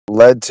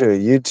led to a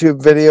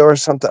YouTube video or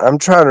something. I'm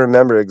trying to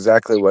remember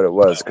exactly what it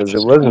was because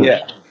it wasn't.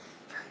 Yeah.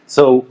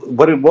 So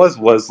what it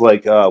was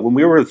like when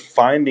we were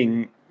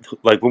finding,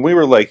 like when we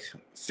were like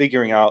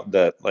figuring out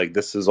that like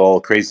this is all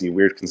crazy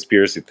weird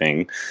conspiracy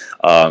thing,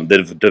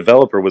 the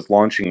developer was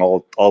launching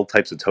all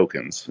types of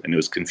tokens, and it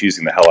was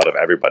confusing the hell out of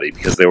everybody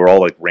because they were all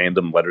like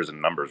random letters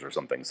and numbers or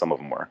something. Some of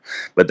them were.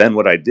 But then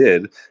what I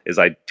did is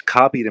I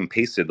copied and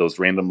pasted those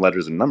random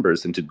letters and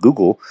numbers into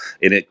Google,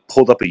 and it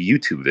pulled up a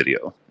YouTube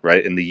video,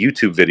 right? And the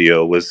YouTube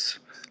video was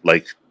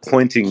like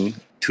pointing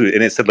to,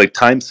 and it said like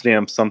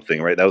timestamp something,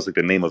 right? That was like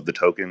the name of the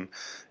token,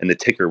 and the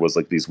ticker was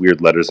like these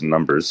weird letters and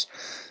numbers.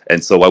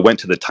 And so I went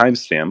to the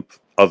timestamp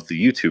of the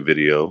YouTube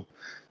video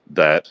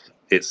that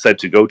it said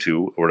to go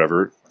to or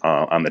whatever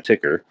on the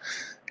ticker,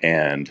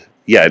 and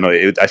yeah, no,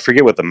 I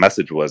forget what the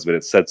message was, but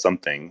it said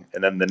something.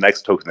 And then the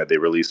next token that they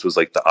released was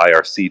like the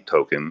IRC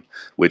token,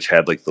 which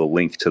had like the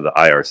link to the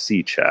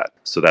IRC chat.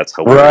 So that's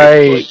how we were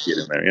able to like, get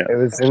in there. Yeah, it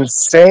was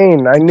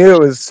insane. I knew it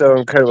was so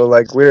incredible.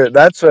 Like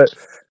that's what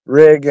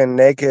Rig and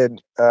Naked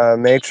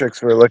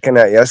Matrix were looking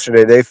at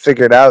yesterday. They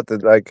figured out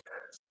that like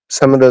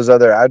some of those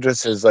other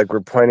addresses like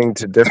were pointing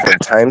to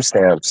different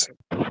timestamps,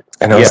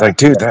 and I was like,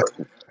 dude, that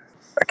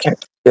I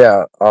can't.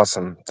 Yeah,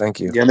 awesome. Thank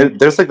you. Yeah, and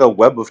there's like a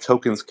web of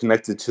tokens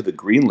connected to the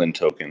Greenland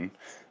token,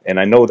 and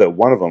I know that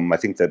one of them, I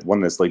think that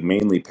one is like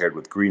mainly paired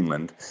with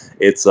Greenland.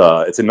 It's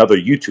another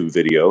YouTube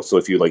video. So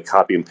if you like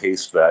copy and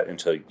paste that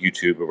into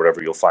YouTube or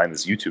whatever, you'll find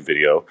this YouTube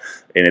video,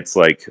 and it's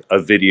like a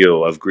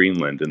video of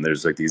Greenland, and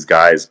there's like these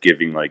guys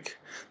giving like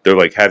they're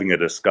like having a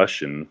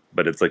discussion,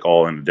 but it's like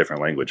all in a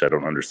different language. I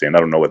don't understand. I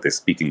don't know what they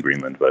speak in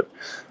Greenland, but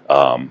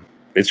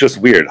it's just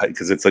weird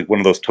because it's like one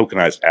of those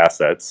tokenized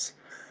assets,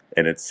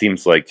 and it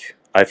seems like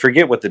I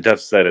forget what the dev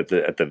said at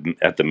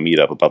the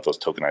meetup about those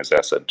tokenized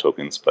asset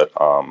tokens, but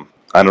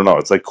I don't know.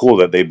 It's like cool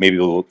that they may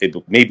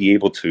be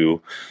able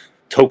to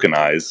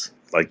tokenize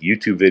like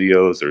YouTube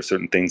videos or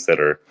certain things that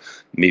are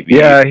maybe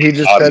he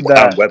just said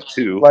that on Web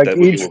 2 like that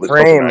would be each able to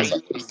frame, tokenize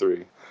on Web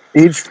 3.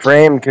 each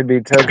frame could be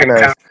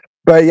tokenized.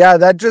 But yeah,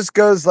 that just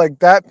goes like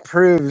that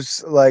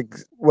proves like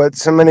what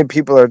so many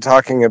people are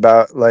talking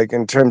about, like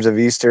in terms of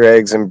Easter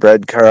eggs and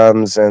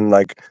breadcrumbs, and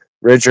like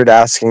Richard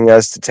asking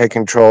us to take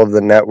control of the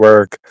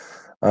network,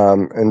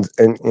 and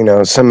you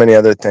know so many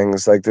other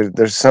things. Like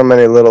there's so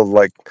many little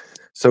like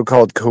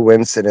so-called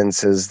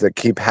coincidences that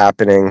keep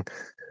happening,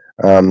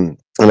 and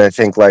I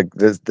think like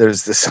there's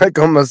this like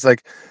almost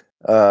like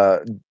Da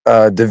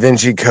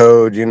Vinci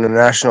Code, you know,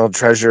 national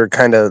treasure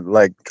kind of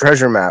like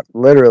treasure map,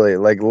 literally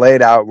like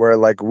laid out where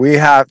like we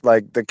have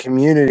like the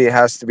community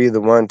has to be the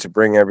one to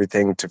bring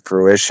everything to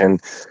fruition,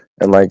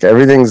 and like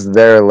everything's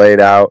there laid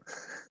out,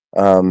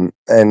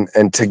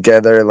 and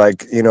together,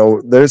 like, you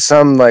know, there's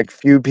some like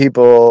few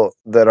people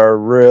that are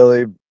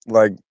really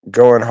like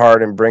going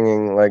hard and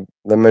bringing like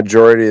the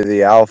majority of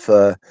the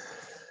alpha,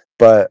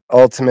 but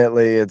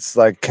ultimately it's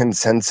like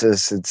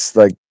consensus, it's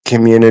like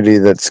community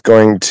that's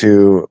going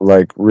to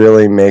like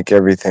really make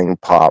everything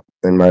pop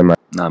in my mind.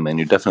 Nah, man,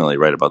 you're definitely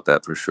right about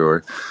that for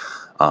sure.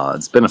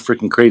 It's been a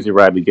freaking crazy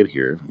ride to get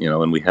here, you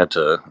know, and we had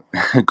to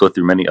go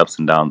through many ups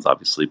and downs,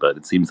 obviously, but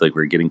it seems like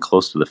we're getting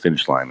close to the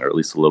finish line, or at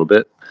least a little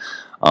bit.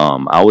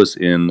 I was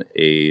in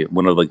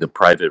one of like the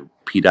private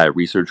PDI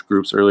research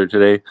groups earlier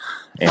today,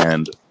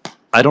 and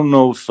I don't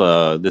know if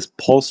this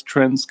Pulse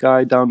Trends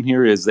guy down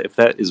here if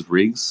that is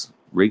Riggs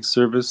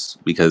service,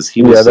 because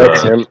he was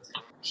that's him.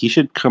 he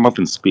should come up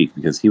and speak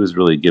because he was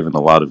really given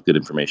a lot of good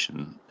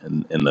information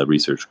in the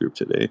research group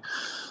today.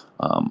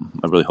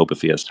 I really hope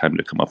if he has time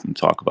to come up and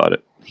talk about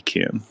it, he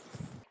can.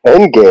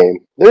 End game?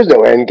 There's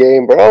no end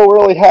game, bro. We're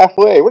only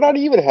halfway. We're not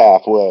even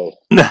halfway.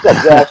 What's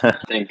up, Zach? I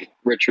think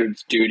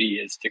Richard's duty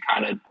is to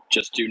kind of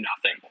just do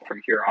nothing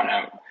from here on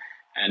out.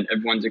 And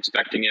everyone's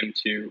expecting him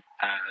to,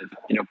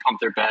 you know, pump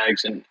their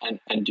bags and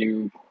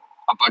do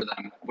a bunch of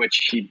them,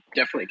 which he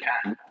definitely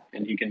can.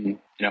 And he can,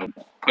 you know,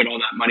 put all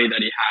that money that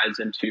he has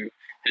into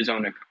his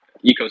own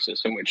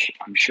ecosystem, which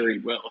I'm sure he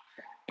will.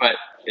 But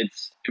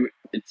it's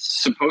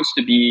supposed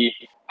to be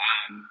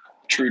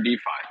true DeFi.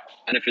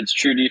 And if it's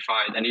true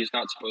DeFi, then he's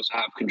not supposed to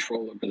have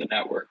control over the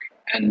network.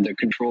 And the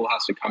control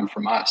has to come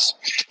from us.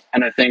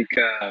 And I think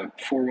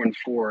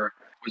 414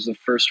 was the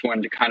first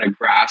one to kind of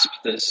grasp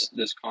this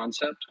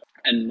concept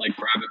and like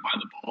grab it by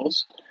the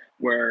balls,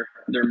 where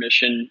their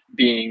mission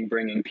being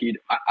bringing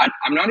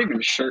I'm not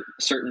even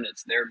certain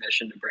it's their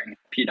mission to bring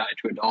PDI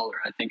to $1.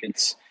 I think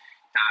it's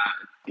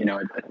you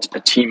know, a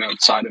team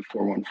outside of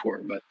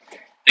 414, but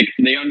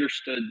they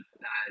understood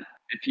that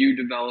if you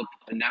develop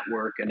a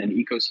network and an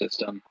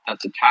ecosystem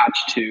that's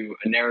attached to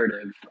a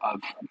narrative of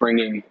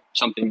bringing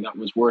something that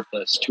was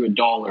worthless to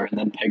 $1 and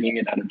then pegging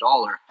it at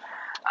 $1,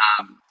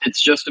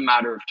 it's just a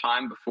matter of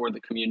time before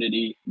the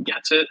community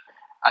gets it.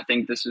 I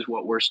think this is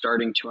what we're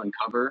starting to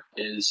uncover,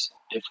 is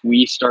if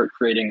we start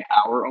creating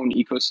our own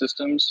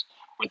ecosystems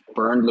with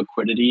burned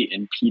liquidity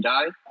in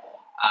PDI,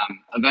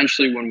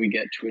 eventually when we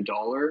get to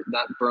 $1,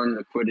 that burned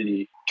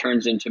liquidity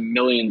turns into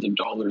millions of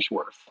dollars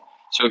worth.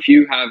 So if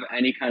you have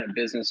any kind of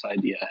business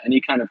idea,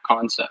 any kind of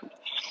concept,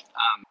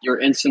 you're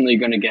instantly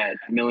going to get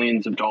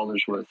millions of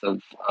dollars worth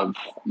of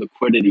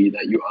liquidity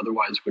that you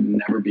otherwise would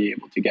never be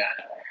able to get.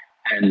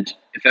 And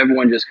if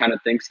everyone just kind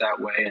of thinks that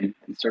way and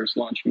starts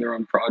launching their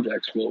own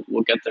projects,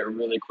 we'll get there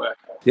really quick.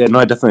 Yeah, no,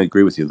 I definitely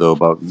agree with you though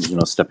about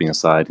stepping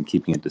aside and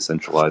keeping it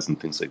decentralized and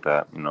things like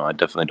that. I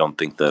definitely don't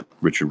think that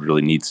Richard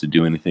really needs to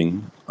do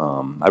anything.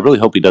 I really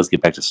hope he does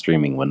get back to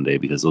streaming one day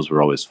because those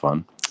were always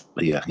fun.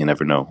 But yeah, you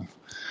never know.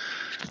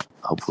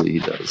 Hopefully he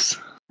does.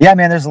 Yeah,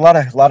 man, there's a lot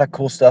of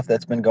cool stuff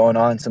that's been going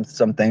on.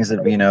 Some things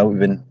that we've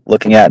been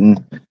looking at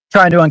and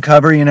trying to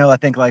uncover. I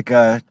think like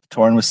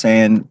Torn was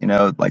saying,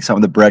 like some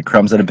of the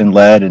breadcrumbs that have been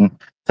led and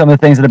some of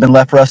the things that have been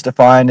left for us to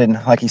find. And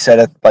like he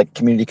said, like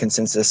community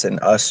consensus and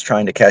us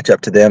trying to catch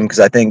up to them, because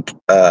I think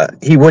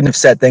he wouldn't have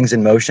set things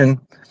in motion.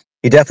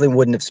 He definitely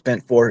wouldn't have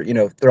spent thrown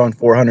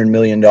 $400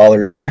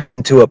 million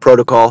into a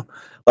protocol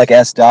like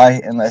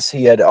SDAI unless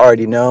he had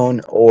already known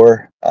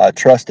or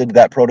trusted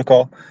that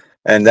protocol.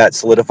 And that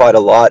solidified a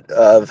lot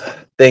of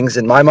things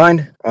in my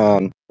mind.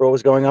 What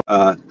was going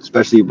on,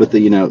 especially with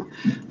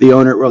the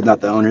owner, well,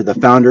 not the owner, the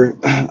founder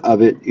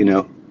of it,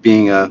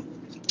 being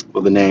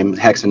the name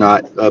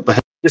Hexanaut,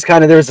 but just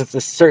kind of there's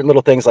certain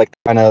little things like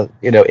kind of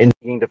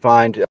intriguing to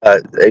find,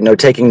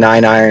 taking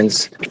 9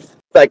 irons,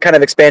 like kind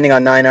of expanding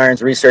on 9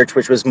 irons research,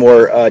 which was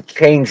more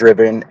chain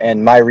driven,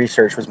 and my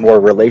research was more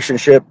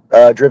relationship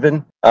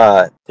driven,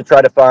 to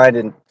try to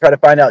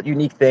find out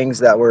unique things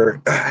that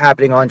were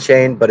happening on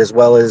chain, but as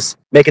well as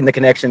making the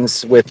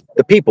connections with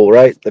the people,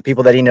 right? The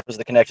people that he knows,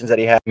 the connections that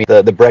he had,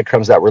 the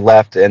breadcrumbs that were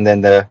left, and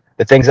then the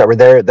things that were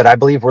there that I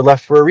believe were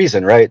left for a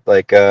reason, right?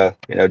 Like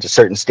just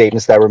certain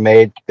statements that were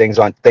made, things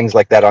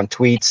like that on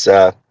tweets,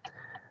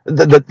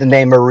 the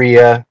name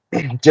Maria,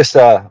 just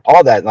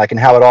all that, like, and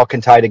how it all can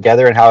tie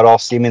together and how it all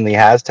seemingly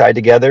has tied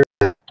together.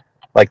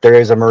 Like there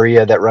is a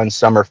Maria that runs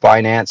Summer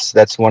Finance.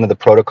 That's one of the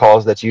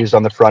protocols that's used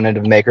on the front end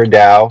of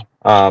MakerDAO.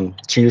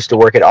 She used to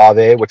work at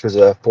Aave, which was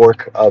a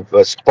fork of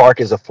Spark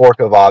is a fork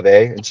of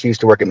Aave, and she used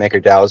to work at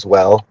MakerDAO as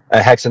well.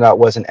 Hexanaut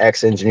was an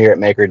ex-engineer at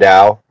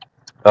MakerDAO.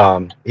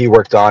 He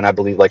worked on, I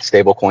believe, like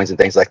stable coins and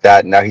things like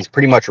that. And now he's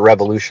pretty much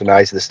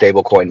revolutionized the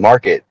stablecoin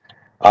market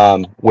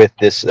with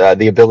this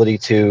the ability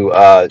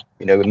to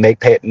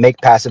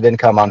make passive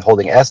income on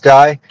holding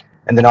SDAI,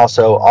 and then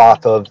also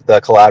off of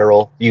the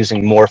collateral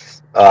using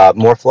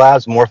Morpho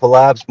Labs,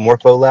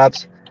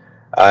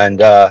 and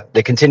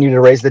they continue to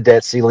raise the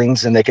debt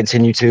ceilings, and they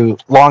continue to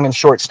long and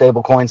short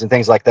stable coins and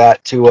things like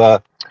that to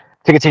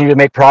continue to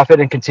make profit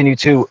and continue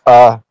to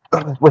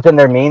within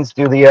their means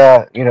do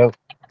the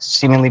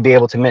seemingly be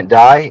able to mint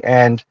DAI,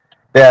 and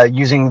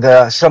using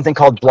something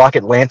called Block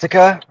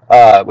Atlantica,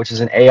 which is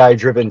an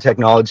AI-driven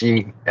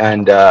technology,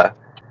 and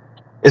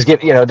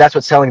that's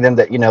what's telling them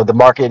that the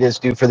market is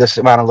due for this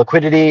amount of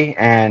liquidity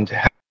and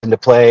how to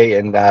play,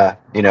 and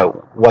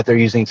what they're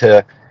using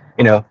to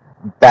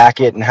back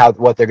it, and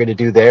what they're going to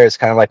do there is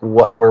kind of like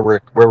where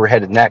we're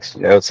headed next.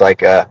 It's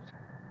like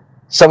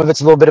some of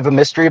it's a little bit of a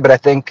mystery, but I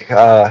think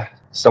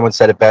someone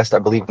said it best. I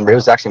believe it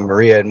was actually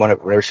Maria, and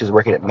whenever she was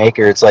working at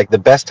Maker, it's like the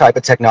best type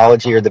of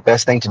technology or the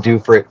best thing to do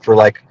for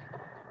like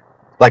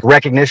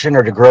recognition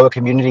or to grow a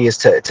community is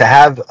to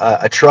have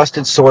a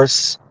trusted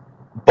source,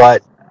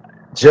 but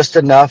just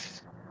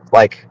enough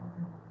like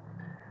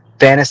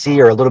fantasy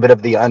or a little bit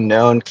of the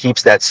unknown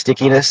keeps that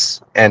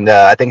stickiness. And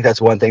I think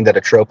that's one thing that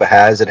Atropa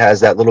has. It has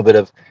that little bit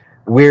of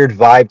weird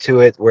vibe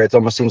to it where it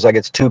almost seems like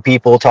it's two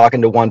people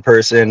talking to one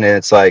person, and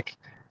it's like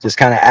just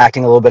kind of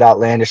acting a little bit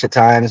outlandish at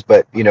times,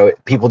 but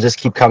people just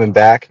keep coming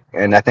back.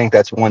 And I think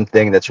that's one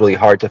thing that's really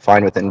hard to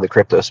find within the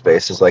crypto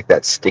space, is like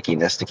that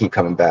stickiness to keep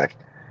coming back.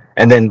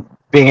 And then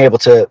being able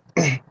to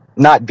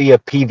not be a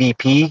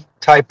PvP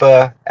type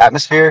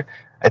atmosphere.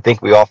 I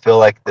think we all feel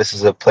like this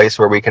is a place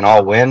where we can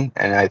all win,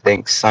 and I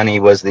think Sunny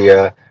was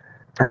the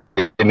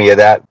epitome of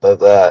that, of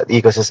the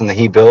ecosystem that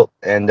he built,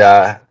 and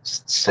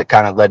it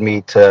kind of led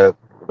me to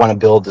want to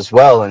build as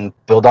well and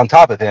build on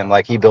top of him,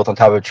 like he built on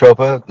top of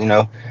Tropa,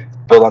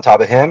 build on top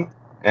of him,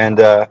 and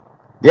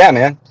yeah,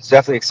 man, it's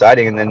definitely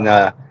exciting. And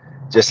then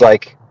just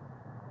like,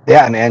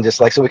 yeah, man, just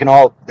like so we can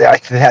all. I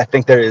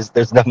think there's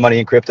enough money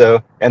in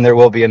crypto, and there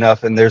will be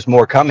enough, and there's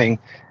more coming.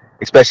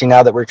 Especially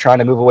now that we're trying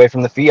to move away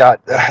from the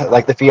fiat,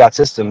 like the fiat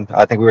system.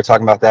 I think we were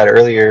talking about that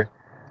earlier.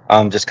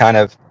 Just kind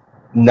of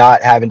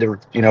not having to,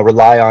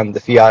 rely on the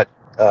fiat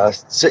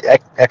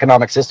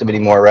economic system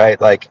anymore,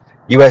 right? Like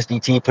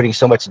USDT putting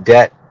so much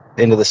debt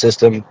into the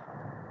system,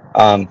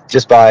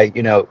 just by,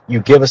 you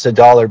give us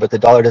 $1, but the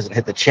dollar doesn't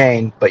hit the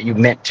chain, but you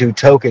mint 2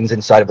 tokens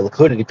inside of a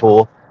liquidity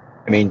pool.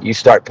 I mean, you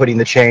start putting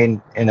the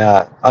chain in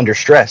under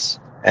stress,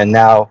 and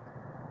now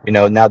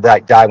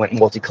that DAI went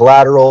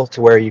multi-collateral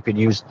to where you could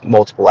use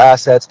multiple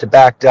assets to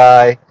back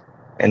DAI.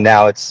 And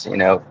now it's,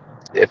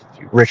 if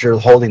Richard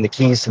holding the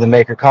keys to the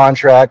Maker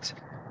contract,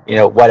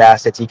 what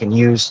assets he can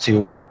use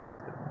to,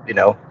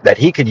 that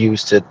he could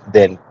use to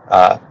then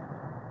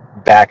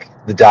back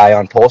the DAI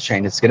on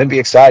Pulsechain. It's going to be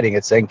exciting.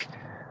 I think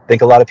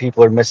a lot of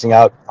people are missing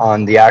out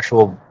on the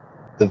actual,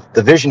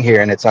 the vision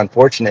here, and it's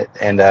unfortunate.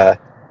 And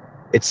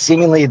it's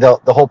seemingly the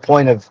whole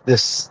point of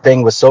this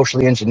thing was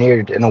socially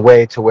engineered in a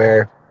way to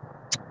where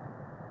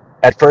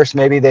at first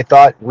maybe they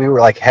thought we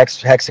were like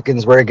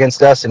Hexicans were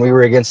against us and we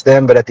were against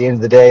them, but at the end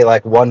of the day,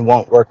 like one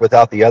won't work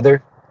without the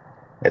other.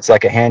 It's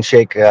like a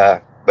handshake,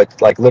 but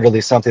like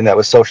literally something that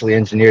was socially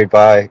engineered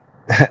by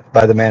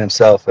by the man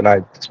himself, and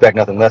I expect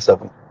nothing less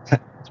of him.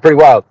 It's pretty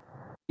wild.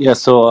 Yeah,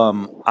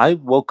 so I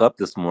woke up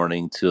this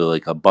morning to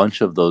like a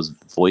bunch of those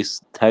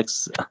voice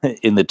texts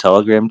in the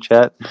Telegram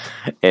chat,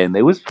 and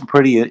it was some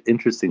pretty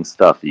interesting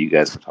stuff that you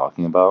guys were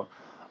talking about.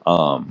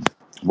 Um,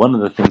 One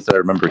of the things that I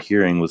remember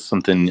hearing was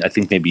something, I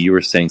think maybe you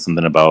were saying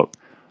something about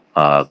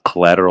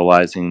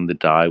collateralizing the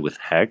die with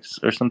hex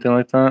or something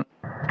like that.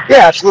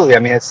 Yeah, absolutely. I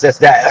mean, it's just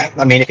that.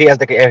 I mean, if he has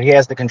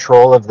the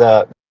control of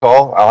the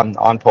call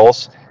on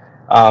Pulse,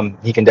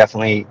 he can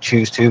definitely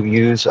choose to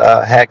use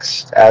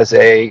Hex as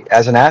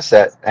an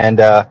asset, and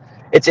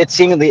it's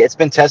seemingly it's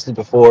been tested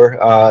before.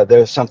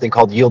 There's something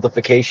called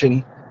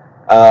yieldification,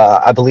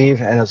 I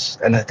believe, and I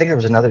think there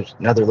was another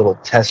little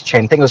test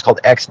chain. I think it was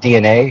called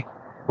XDNA,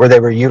 where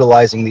they were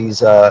utilizing these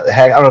hex.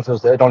 I don't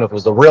know if it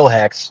was the real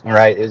Hex,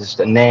 right?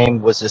 The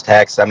name was just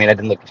Hex. I mean, I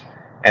didn't look.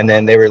 And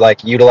then they were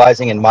like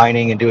utilizing and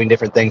mining and doing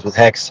different things with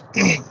Hex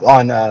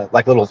on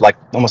like little like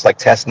almost like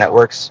test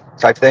networks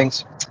type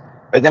things.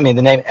 But I mean,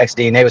 the name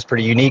XDNA was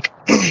pretty unique,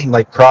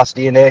 like cross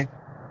DNA,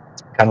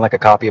 kind of like a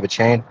copy of a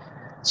chain.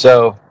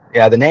 So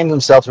yeah, the names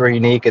themselves were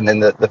unique, and then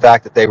the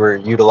fact that they were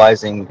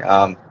utilizing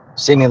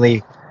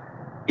seemingly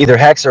either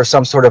Hex or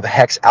some sort of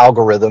Hex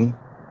algorithm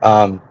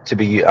to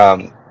be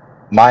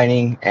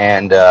mining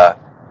and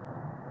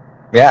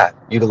yeah,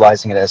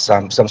 utilizing it as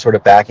some sort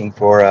of backing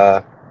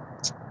for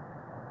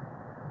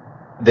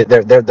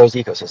those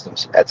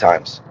ecosystems at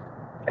times.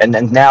 And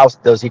then now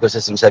those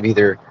ecosystems have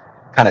either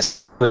kind of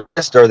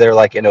switched or they're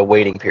like in a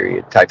waiting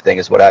period type thing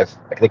is what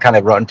they kind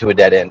of run to a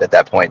dead end at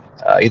that point.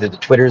 Either the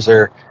Twitters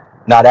are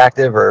not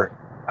active or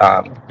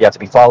you have to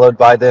be followed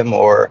by them,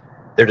 or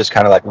they're just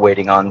kind of like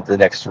waiting on the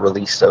next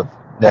release of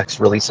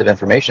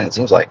information, it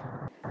seems like.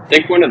 I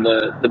think one of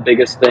the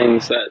biggest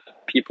things that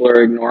people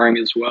are ignoring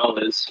as well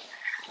is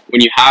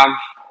when you have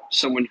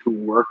someone who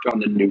worked on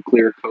the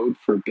nuclear code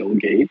for Bill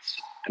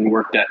Gates and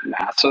worked at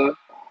NASA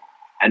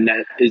and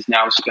that is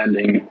now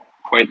spending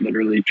quite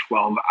literally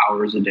 12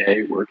 hours a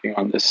day working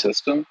on this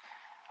system.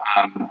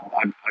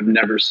 I've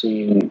never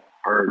seen,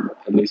 or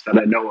at least that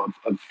I know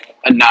of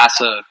a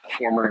NASA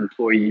former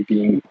employee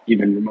being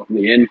even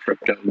remotely in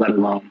crypto, let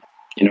alone,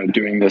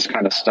 doing this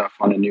kind of stuff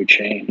on a new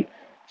chain.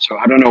 So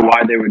I don't know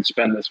why they would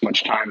spend this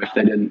much time if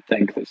they didn't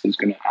think this is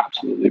going to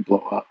absolutely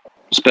blow up,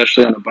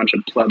 especially on a bunch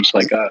of plebs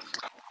like us.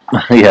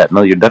 Yeah,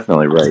 no, you're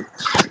definitely right.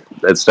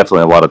 That's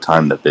definitely a lot of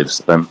time that they've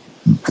spent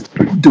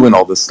doing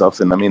all this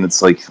stuff. And I mean,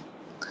 it's like,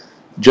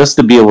 just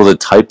to be able to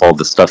type all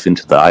the stuff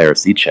into the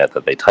IRC chat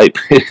that they type,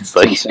 it's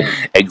like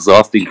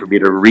exhausting for me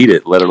to read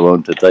it, let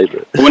alone to type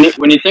it. When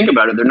you think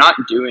about it, they're not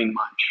doing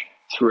much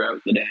throughout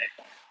the day.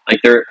 Like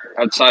they're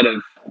outside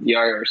of the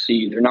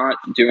IRC, they're not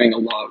doing a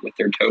lot with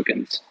their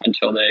tokens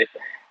until they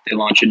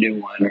launch a new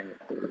one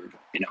or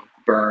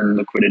burn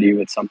liquidity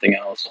with something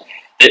else.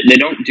 They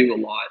don't do a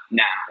lot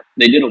now.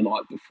 They did a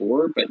lot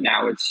before, but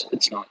now it's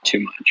not too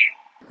much.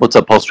 What's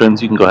up, Pulse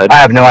Trends? You can go ahead. I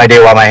have no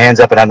idea why my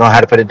hand's up and I don't know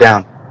how to put it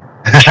down.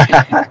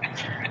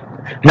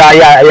 No,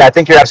 yeah, I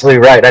think you're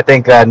absolutely right. I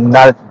think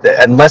not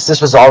unless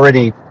this was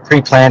already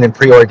pre-planned and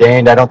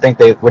preordained, I don't think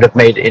they would have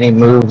made any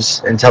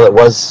moves until it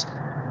was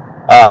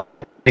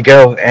to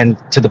go, and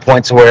to the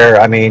point to where,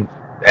 I mean,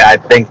 I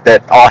think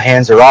that all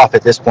hands are off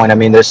at this point. I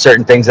mean, there's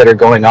certain things that are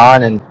going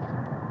on and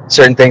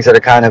certain things that are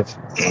kind of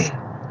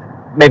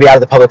maybe out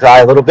of the public eye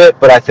a little bit,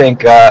 but I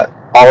think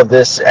all of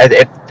this,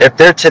 if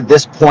they're to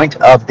this point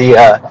of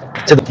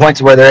to the point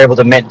to where they're able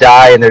to mint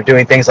DAI and they're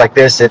doing things like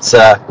this, it's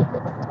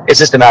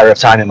just a matter of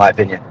time, in my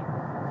opinion.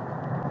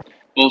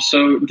 Well,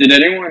 so did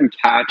anyone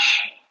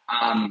catch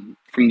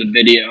from the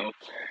video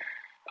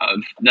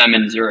of them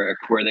in Zurich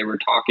where they were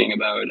talking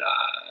about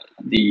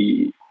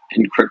the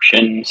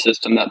encryption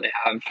system that they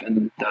have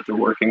and that they're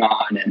working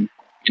on, and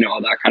all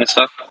that kind of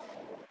stuff,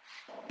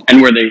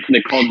 and where they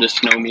called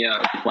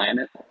Dysnomia a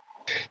planet?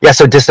 Yeah,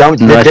 so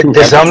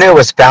Dysnomia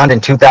was found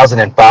in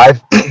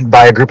 2005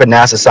 by a group of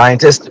NASA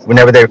scientists.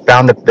 Whenever they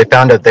found a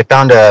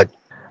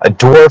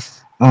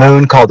dwarf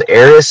moon called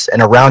Eris,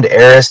 and around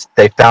Eris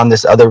they found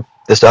this other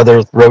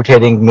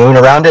rotating moon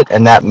around it,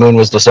 and that moon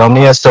was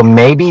Dysnomia. So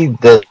maybe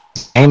the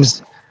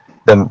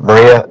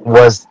Maria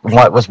was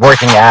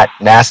working at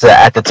NASA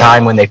at the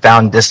time when they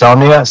found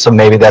Dysnomia. So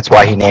maybe that's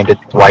why he named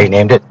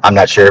it. I'm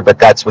not sure, but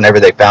that's whenever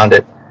they found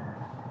it.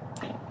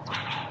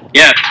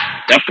 Yeah,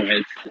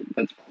 definitely.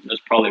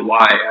 That's probably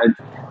why.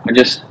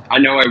 I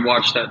know I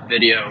watched that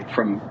video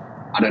from,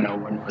 I don't know,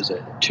 when was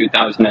it,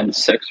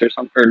 2006 or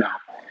something, or no.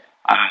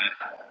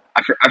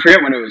 I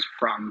forget when it was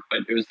from, but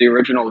it was the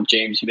original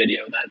James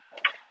video that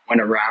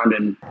went around,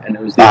 and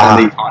it was the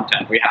only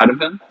content we had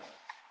of him.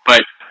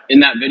 But in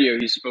that video,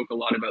 he spoke a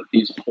lot about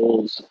these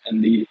polls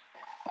and the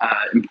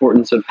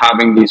importance of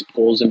having these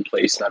polls in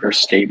place that are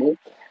stable.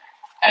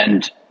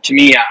 And to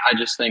me, I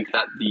just think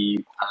that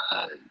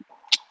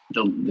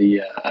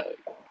the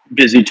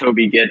busy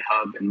Toby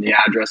GitHub and the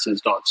address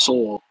is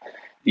 .sol,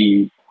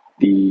 the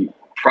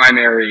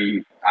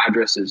primary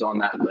addresses on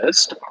that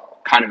list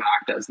kind of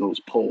act as those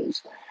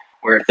poles,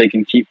 where if they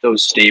can keep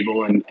those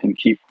stable and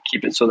keep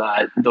it so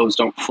that those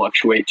don't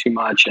fluctuate too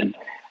much, and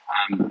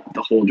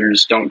the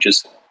holders don't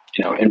just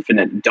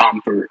infinite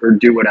dump or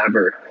do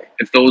whatever.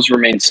 If those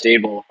remain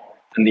stable,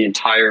 then the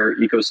entire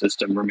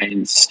ecosystem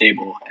remains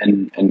stable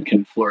and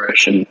can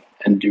flourish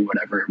and do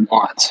whatever it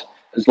wants,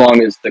 as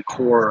long as the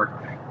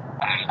core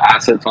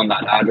assets on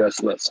that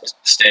address list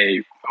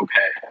stay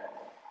okay.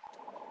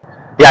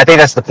 Yeah, I think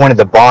that's the point of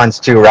the bonds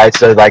too, right?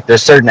 So like,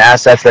 there's certain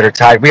assets that are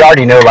tied. We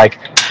already know, like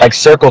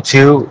Circle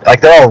 2,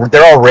 like they're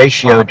all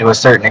ratioed to a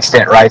certain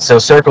extent, right? So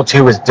Circle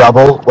 2 is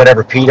double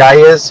whatever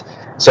PDI is.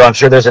 So I'm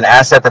sure there's an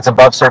asset that's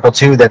above Circle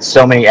 2 that's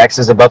so many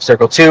X's above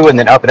Circle 2, and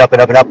then up and up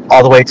and up and up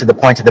all the way to the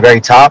point to the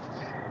very top.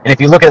 And if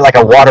you look at like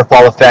a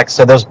waterfall effect,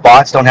 so those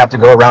bots don't have to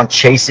go around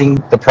chasing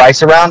the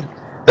price around.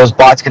 Those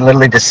bots can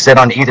literally just sit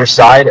on either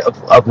side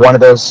of one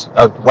of those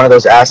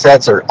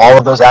assets, or all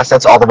of those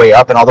assets, all the way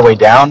up and all the way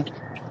down,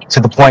 to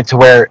the point to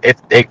where it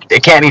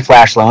can't be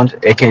flash loaned.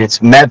 It's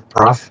MEV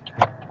proof,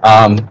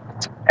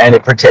 and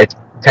it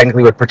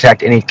technically would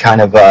protect any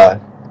kind of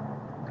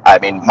I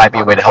mean, might be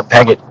a way to help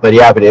peg it, but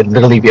yeah, but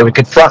it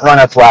could front run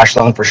a flash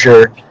loan for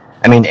sure.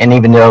 I mean, and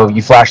even though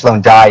you flash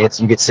loan DAI,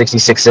 you get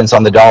 66 cents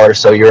on the dollar,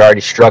 so you're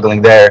already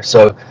struggling there.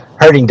 So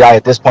hurting DAI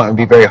at this point would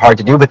be very hard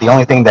to do, but the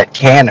only thing that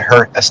can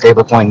hurt a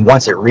stablecoin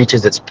once it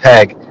reaches its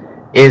peg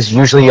is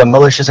usually a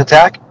malicious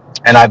attack.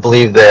 And I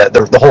believe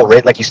the whole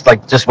rate, like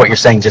just what you're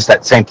saying, just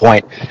that same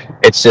point.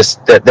 It's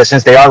just that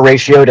since they are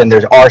ratioed and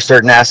there are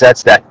certain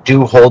assets that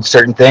do hold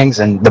certain things,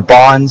 and the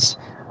bonds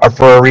are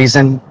for a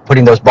reason,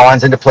 putting those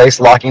bonds into place,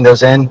 locking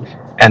those in,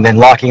 and then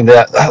locking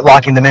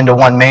them into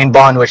one main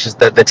bond, which is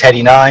the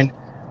Teddy 9.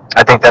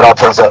 I think that all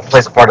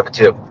plays a part of it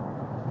too.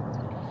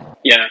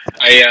 Yeah,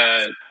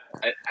 I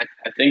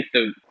think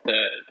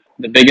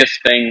the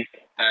biggest thing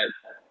that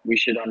we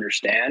should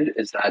understand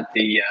is that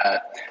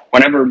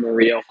whenever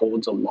Maria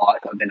holds a lot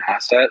of an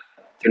asset,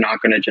 they're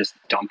not going to just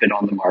dump it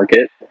on the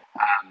market.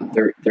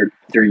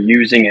 They're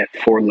using it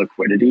for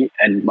liquidity,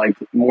 and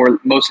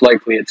most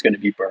likely it's going to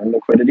be burn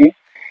liquidity.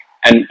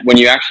 And when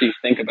you actually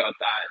think about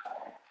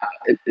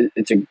that,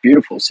 it's a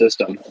beautiful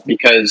system,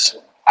 because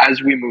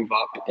as we move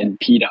up in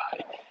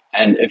PDI,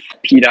 and if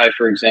PDI,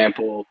 for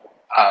example,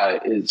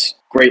 is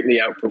greatly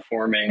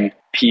outperforming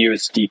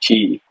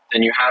PUSDT,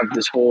 then you have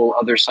this whole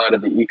other side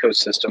of the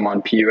ecosystem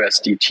on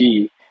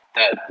PUSDT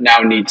that now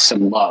needs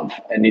some love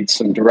and needs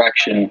some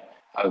direction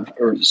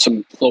or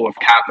some flow of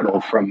capital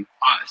from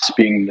us,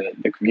 being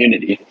the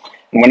community.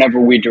 And whenever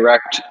we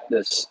direct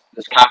this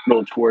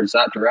capital towards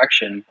that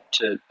direction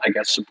to, I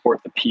guess,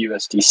 support the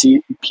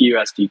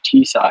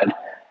PUSDT side,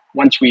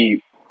 once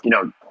we,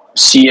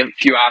 see a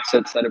few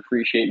assets that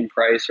appreciate in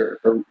price, or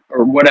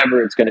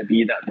whatever it's going to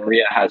be that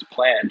Maria has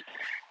planned,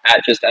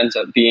 that just ends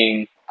up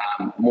being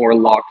more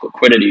locked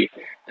liquidity.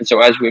 And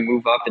so as we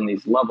move up in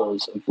these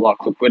levels of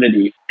locked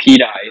liquidity,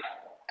 PDI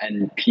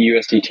and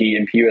PUSDT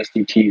and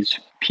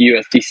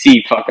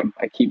PUSDC,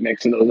 I keep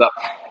mixing those up,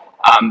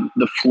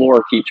 the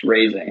floor keeps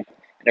raising.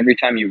 And every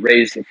time you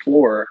raise the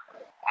floor,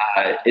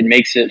 it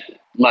makes it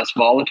less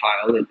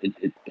volatile.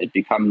 It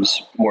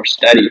becomes more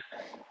steady.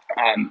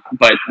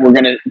 But we're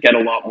going to get a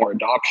lot more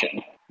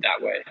adoption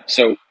that way.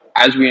 So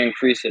as we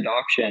increase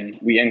adoption,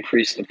 we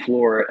increase the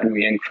floor and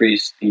we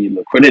increase the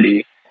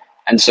liquidity.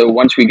 And so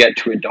once we get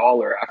to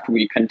 $1, after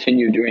we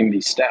continue doing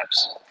these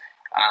steps,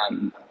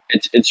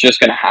 it's just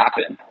going to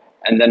happen.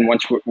 And then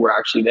once we're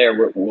actually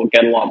there, we'll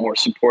get a lot more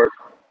support,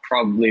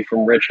 probably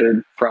from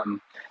Richard, from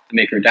the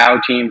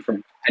MakerDAO team,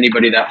 from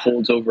anybody that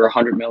holds over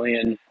 100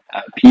 million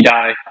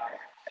PDI.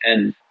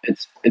 And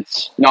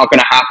it's not going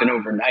to happen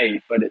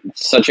overnight, but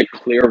it's such a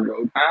clear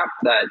roadmap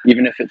that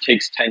even if it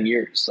takes 10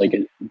 years,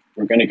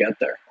 we're going to get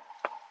there.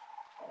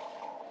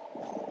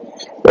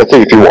 I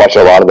think if you watch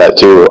a lot of that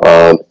too,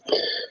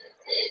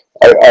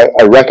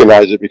 I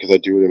recognize it because I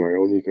do it in my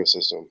own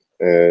ecosystem.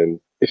 And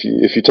if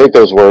you take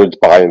those words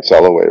buy and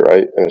sell away,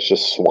 right, and it's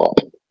just swap.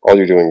 All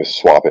you're doing is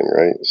swapping,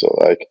 right? So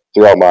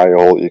throughout my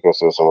whole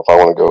ecosystem, if I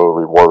want to go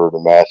reward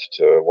or match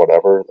to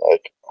whatever,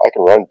 I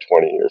can run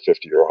 20 or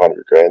 50 or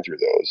 100 grand through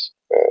those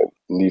and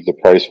leave the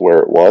price where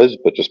it was,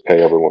 but just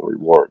pay everyone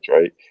rewards,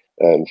 right?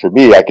 And for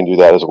me, I can do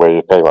that as a way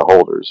to pay my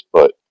holders.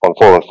 But on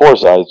 414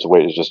 side, it's a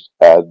way to just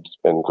add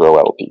and grow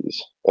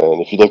LPs.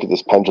 And if you look at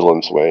this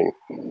pendulum swing,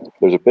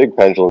 there's a big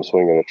pendulum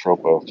swing in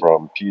Atropa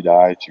from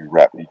PDI to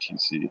wrap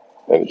BTC.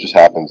 And it just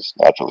happens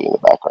naturally in the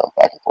background,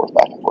 back and forth,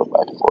 back and forth,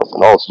 back and forth.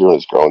 And all it's doing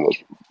is growing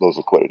those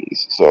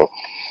liquidities. So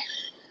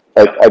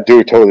I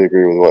do totally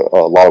agree with a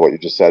lot of what you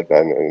just said,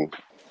 Ben. And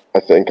I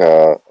think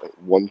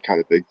one kind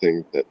of big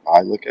thing that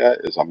I look at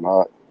is I'm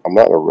not in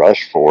a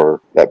rush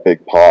for that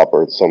big pop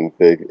or some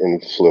big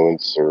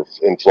influence or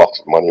influx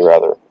of money,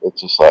 rather.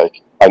 It's just I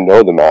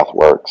know the math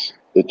works.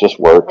 It just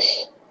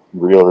works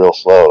real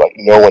slow.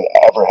 No one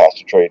ever has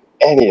to trade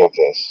any of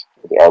this.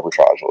 The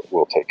arbitrage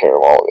will take care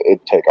of all of it.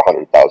 It'd take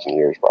 100,000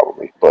 years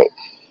probably, but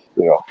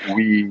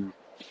we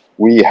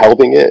we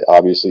helping it,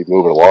 obviously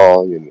move it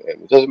along, and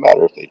it doesn't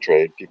matter if they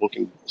trade. People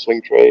can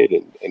swing trade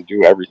and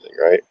do everything,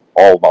 right?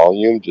 All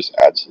volume just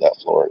adds to that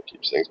floor and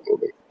keeps things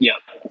moving. Yep.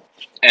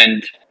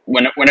 And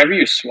whenever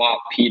you swap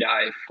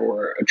PDI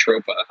for a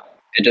Tropa,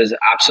 it does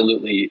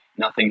absolutely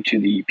nothing to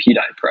the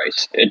PDI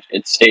price.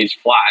 It stays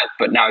flat,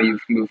 but now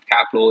you've moved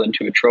capital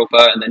into a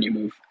Tropa, and then you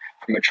move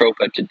from a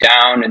Tropa to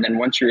down, and then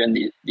once you're in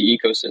the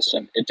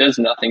ecosystem, it does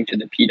nothing to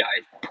the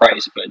PDI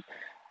price, but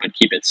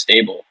keep it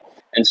stable.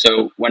 And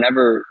so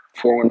whenever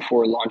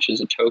 414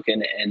 launches a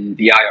token in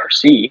the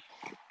IRC,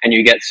 and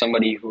you get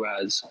somebody who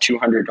has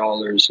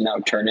 $200 now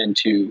turn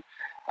into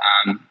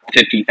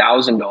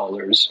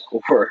 $50,000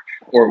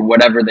 or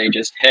whatever they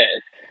just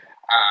hit,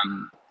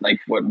 like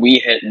what we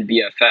hit in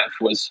BFF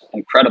was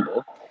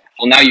incredible.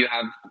 Well, now you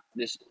have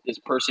this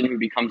person who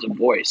becomes a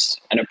voice,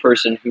 and a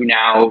person who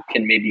now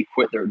can maybe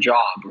quit their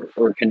job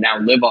or can now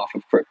live off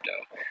of crypto,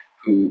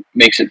 who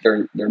makes it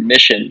their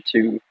mission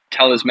to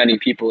tell as many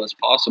people as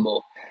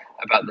possible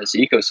about this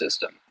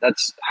ecosystem.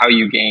 That's how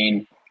you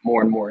gain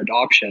more and more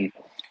adoption,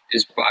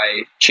 is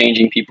by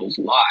changing people's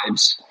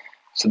lives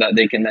so that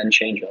they can then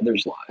change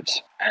others'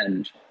 lives.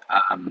 And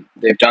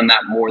they've done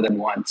that more than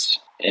once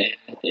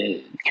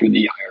through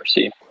the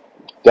IRC.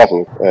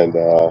 Definitely. And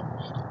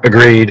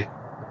Agreed.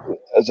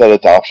 as that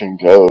adoption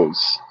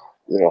goes,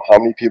 how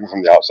many people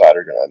from the outside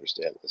are going to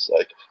understand this?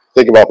 Like,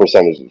 think about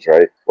percentages,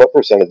 right? What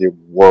percent of the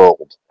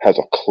world has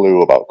a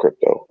clue about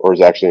crypto or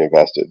is actually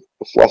invested?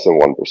 It's less than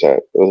 1%. There's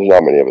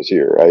not many of us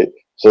here, right?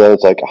 So then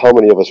it's like, how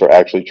many of us are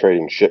actually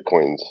trading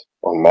shitcoins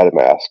on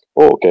MetaMask?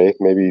 Oh, okay,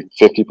 maybe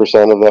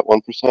 50% of that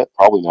 1%.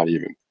 Probably not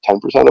even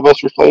 10% of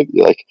us are playing.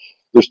 Like,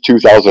 there's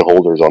 2,000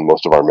 holders on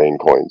most of our main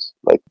coins.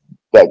 Like,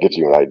 that gives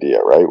you an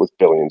idea, right? With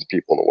billions of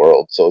people in the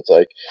world. So it's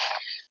like,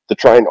 to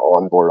try and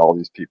onboard all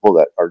these people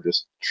that are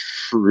just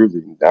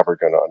truly never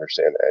going to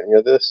understand any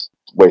of this,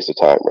 waste of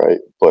time, right?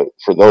 But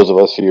for those of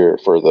us here,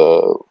 for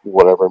the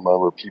whatever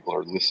number of people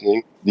are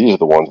listening, these are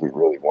the ones we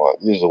really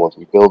want. These are the ones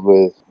we build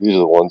with. These are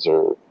the ones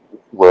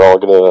we're all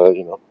going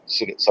to,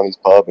 sit at Sonny's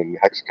Pub in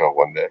Mexico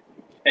one day.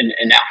 And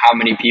now how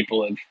many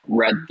people have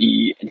read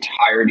the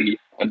entirety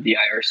of the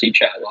IRC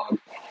chat log?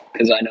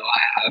 Because I know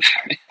I have,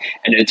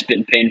 and it's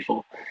been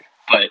painful.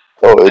 But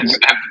it's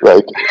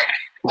like...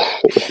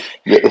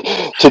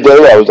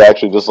 Today I was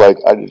actually just like,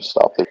 I need to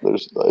stop it.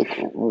 There's like,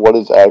 what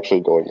is actually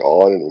going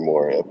on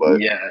anymore? But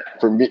yeah,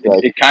 for me,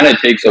 like, it kind of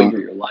takes over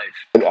your life.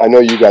 And I know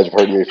you guys have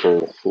heard me for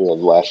the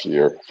last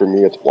year. For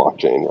me, it's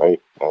blockchain, right?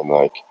 And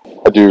like,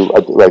 I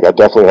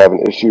definitely have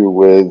an issue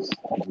with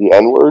the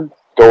N word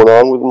going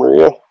on with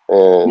Maria,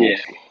 and yeah.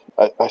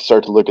 I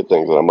start to look at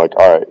things and I'm like,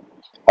 all right.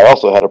 I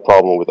also had a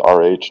problem with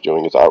RH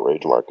doing his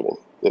outrage marketing.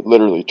 It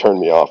literally turned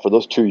me off. For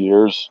those 2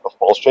 years of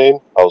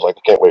Pulsechain, I was like,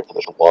 I can't wait for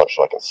this to launch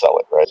so I can sell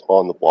it, right?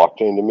 On the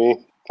blockchain, to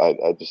me,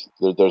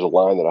 there's a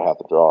line that I have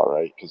to draw,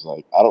 right? Because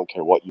like, I don't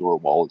care what your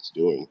wallet's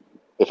doing.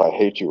 If I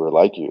hate you or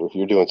like you, if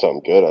you're doing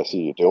something good, I see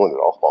you doing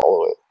it, I'll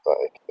follow it.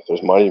 Like, if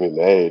there's money to be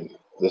made,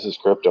 this is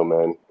crypto,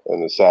 man.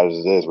 And as sad as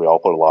it is, we all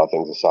put a lot of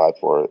things aside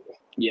for it.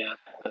 Yeah,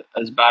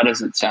 as bad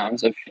as it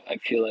sounds, I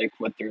feel like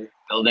what they're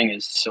building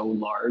is so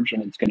large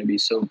and it's going to be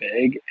so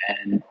big,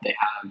 and they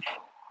have,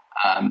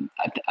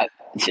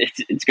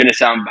 it's going to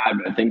sound bad,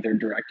 but I think they're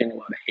directing a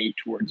lot of hate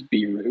towards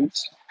B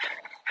Roots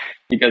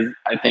because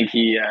I think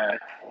he's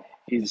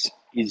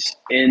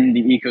in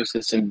the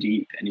ecosystem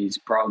deep, and he's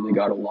probably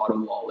got a lot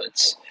of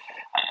wallets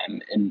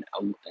and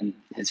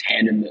his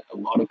hand in a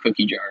lot of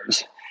cookie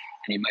jars,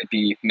 and he might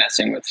be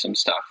messing with some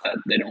stuff that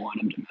they don't want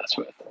him to mess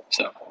with.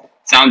 So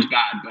sounds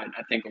bad, but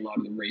I think a lot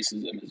of the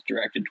racism is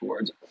directed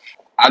towards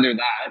either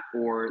that,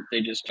 or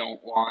they just don't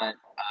want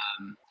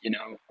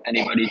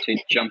anybody to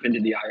jump into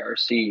the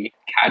IRC,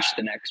 catch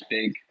the next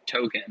big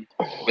token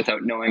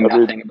without knowing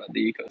nothing about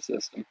the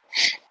ecosystem.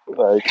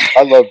 Like,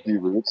 I love D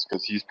Roots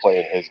because he's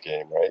playing his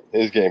game, right?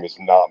 His game is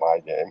not my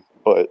game.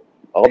 But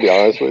I'll be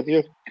honest with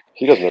you,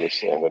 he doesn't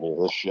understand any of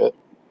this shit.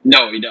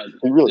 No, he doesn't.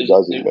 He really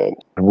doesn't, man.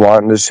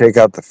 Wanting to shake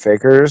out the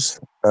fakers.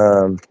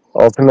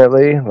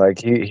 Ultimately, like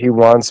he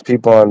wants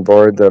people on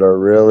board that are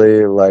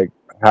really like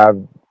have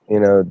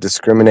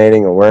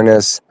discriminating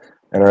awareness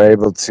and are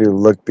able to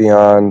look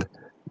beyond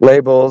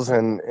labels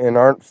and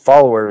aren't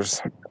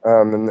followers,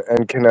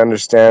 and can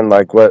understand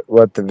like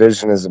what the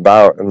vision is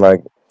about. And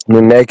like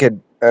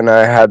Naked and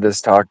I had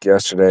this talk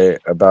yesterday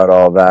about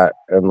all that,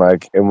 and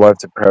like and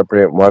what's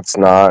appropriate and what's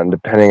not, and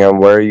depending on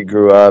where you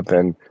grew up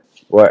and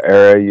what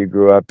era you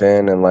grew up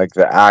in, and like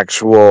the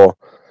actual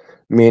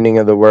meaning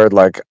of the word.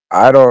 Like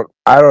I don't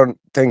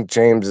think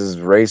James is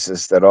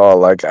racist at all.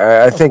 Like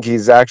I think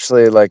he's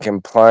actually like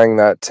implying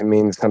that to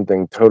mean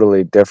something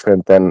totally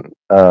different than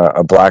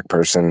a black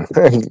person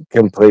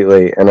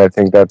completely. And I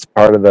think that's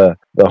part of the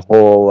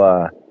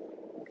whole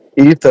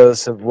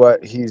ethos of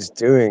what he's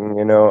doing.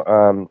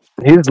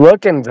 He's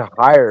looking to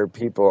hire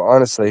people.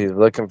 Honestly, he's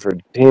looking for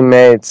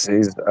teammates.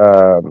 He's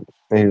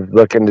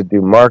looking to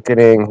do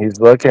marketing. He's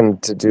looking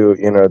to do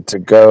to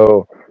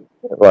go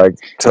like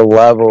to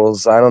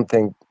levels I don't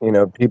think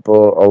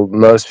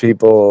most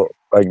people,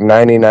 like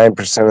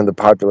 99% of the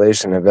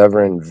population, have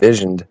ever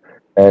envisioned.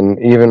 And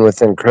even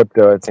within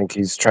crypto, I think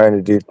he's trying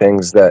to do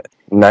things that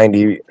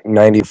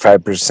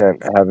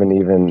 95% haven't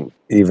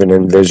even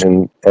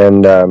envisioned.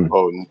 And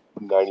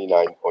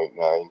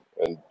 99.9.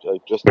 And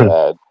just to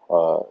add,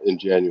 in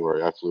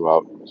January, I flew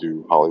out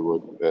to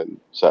Hollywood and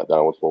sat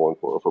down with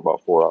 414 for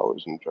about 4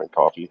 hours and drank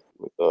coffee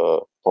with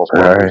false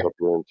markers up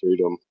here in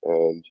Freedom.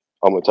 And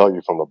I'm going to tell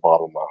you from the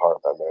bottom of my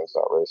heart, that man's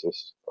not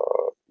racist.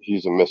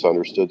 He's a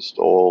misunderstood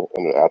stole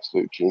and an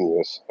absolute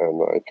genius. And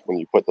like when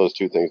you put those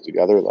two things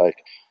together, like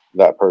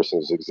that person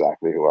is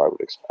exactly who I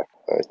would expect.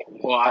 Like,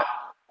 well,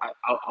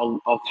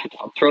 I'll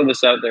throw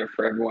this out there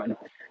for everyone.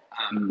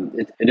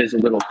 It is a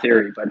little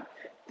theory, but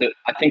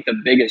I think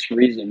the biggest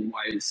reason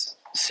why he's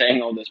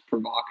saying all this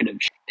provocative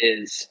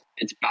is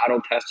it's battle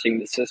testing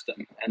the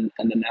system and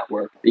the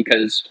network,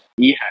 because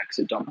eHex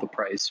dumped the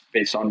price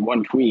based on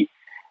one tweet.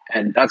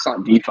 And that's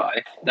not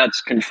DeFi.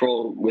 That's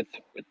control with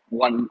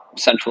one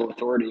central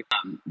authority.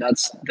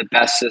 That's the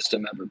best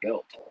system ever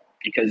built.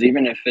 Because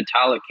even if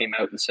Vitalik came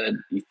out and said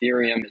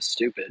Ethereum is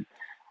stupid,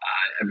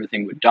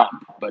 everything would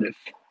dump. But if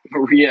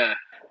Maria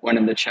went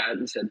in the chat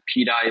and said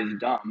PDI is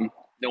dumb,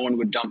 no one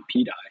would dump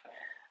PDI.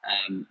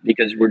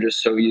 Because we're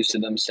just so used to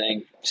them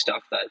saying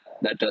stuff that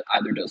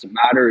either doesn't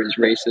matter, is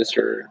racist,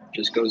 or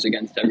just goes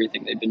against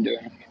everything they've been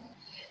doing.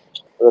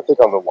 And I think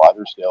on the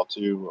wider scale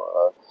too,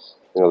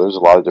 there's a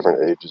lot of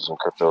different ages in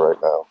crypto right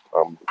now.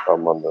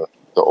 I'm on the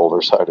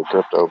older side of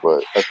crypto,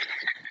 but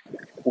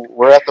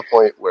we're at the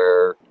point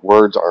where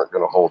words aren't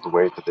going to hold the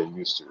weight that they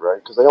used to,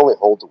 right? Because they only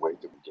hold the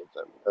weight that we give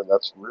them. And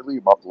that's really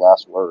about the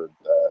last word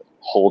that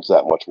holds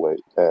that much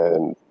weight.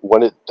 And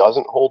when it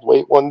doesn't hold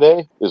weight one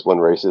day is when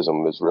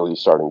racism is really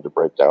starting to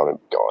break down and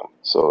be gone.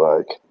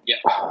 So, yeah.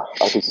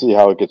 I can see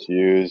how it gets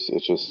used.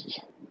 It's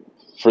just,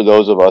 for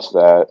those of us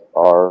that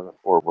are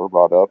or were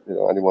brought up,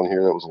 anyone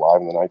here that was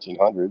alive in the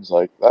 1900s,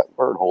 like that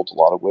word holds a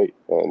lot of weight.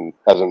 And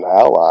as an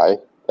ally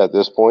at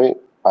this point,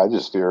 I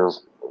just fear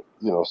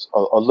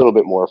a little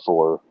bit more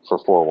for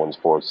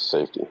 414's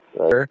safety,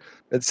 right?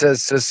 It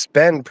says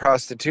suspend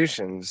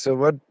prostitution. So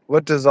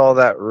what does all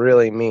that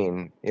really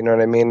mean? You know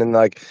what I mean? And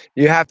like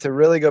you have to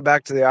really go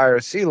back to the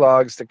IRC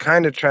logs to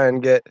kind of try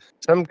and get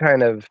some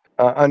kind of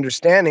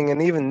understanding.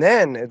 And even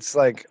then, it's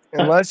like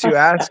unless you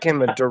ask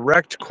him a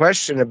direct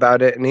question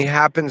about it, and he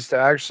happens to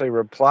actually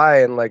reply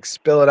and like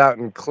spill it out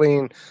in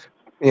clean,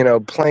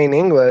 plain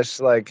English,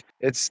 like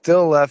it's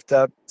still left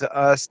up to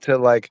us to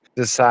like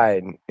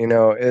decide.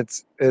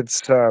 It's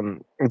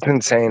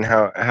insane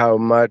how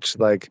much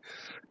like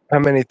how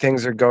many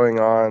things are going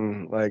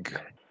on, like,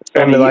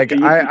 and like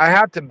I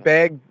have to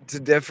beg to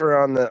differ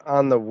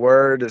on the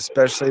word,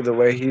 especially the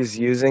way he's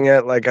using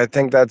it. Like I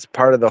think that's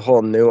part of the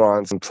whole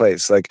nuance in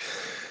place. Like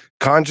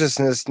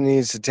consciousness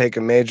needs to take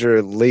a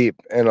major leap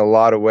in a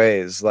lot of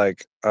ways,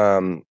 like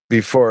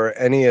before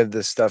any of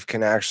this stuff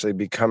can actually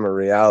become a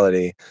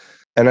reality.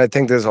 And I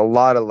think there's a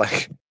lot of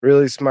like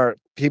really smart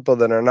people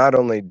that are not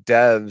only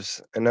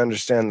devs and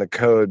understand the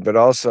code, but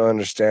also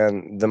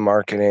understand the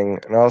marketing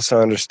and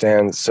also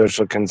understand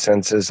social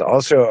consensus,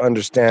 also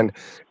understand,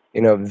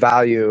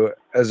 value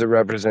as a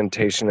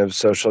representation of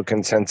social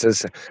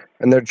consensus.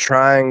 And they're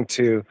trying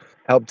to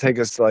help take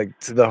us like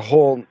to the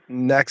whole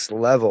next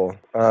level,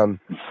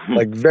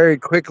 like very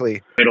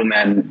quickly.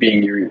 Middleman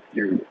being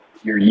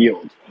your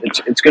yield.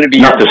 It's going to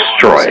be not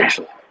destroy.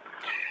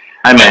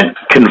 I meant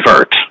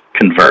convert.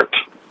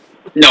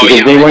 No, because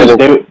yeah,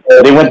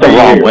 they went the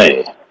wrong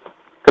way.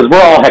 Because we're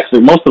all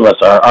most of us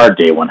are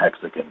day one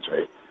hexagons,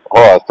 right?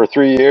 For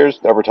 3 years,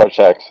 never touched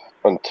hex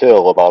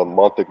until about a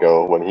month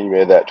ago when he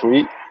made that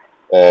tweet.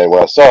 And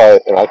when I saw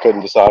it and I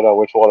couldn't decide on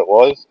which one it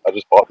was, I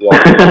just bought the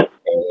other one.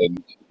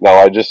 And now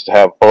I just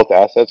have both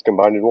assets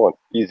combined in one.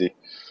 Easy.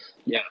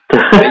 Yeah.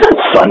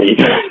 Funny.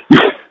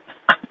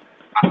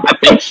 I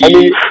think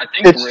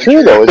it's Richard,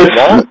 true though, is it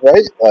not?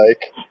 Right?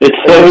 Like it's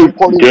so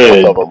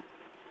good. Both of them.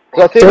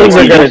 Things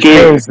are going to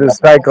change this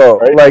cycle.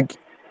 Right? Like,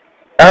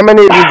 how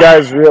many of you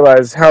guys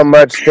realize how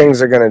much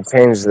things are going to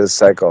change this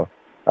cycle?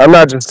 I'm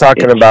not just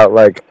talking about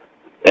like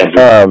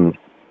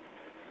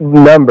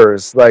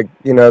numbers, like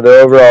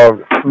the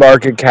overall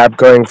market cap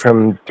going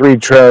from 3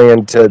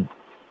 trillion to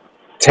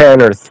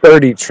 10 or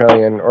 30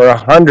 trillion or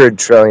 100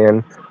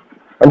 trillion.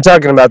 I'm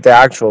talking about the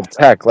actual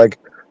tech, like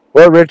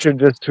what Richard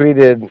just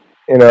tweeted,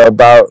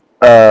 about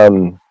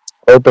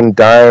Open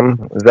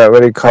Dime. Is that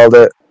what he called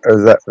it?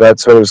 Or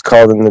that's what it was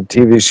called in the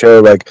TV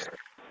show? Like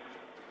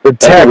the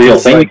that's tech a real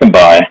thing, like, you can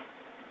buy.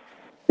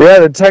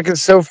 Yeah, the tech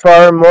is so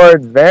far more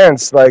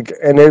advanced, like,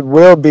 and it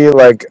will be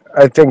like,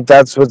 I think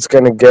that's what's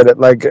going to get it.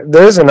 Like,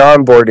 there's an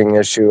onboarding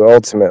issue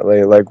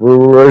ultimately. Like,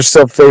 we're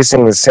still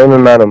facing the same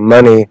amount of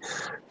money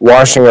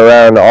washing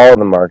around all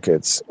the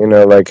markets, and we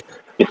know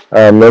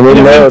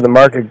the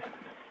market.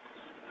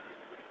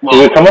 It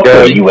would come up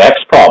with a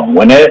UX problem,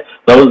 wouldn't it?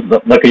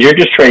 Because you're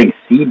just trading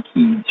seed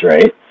keys,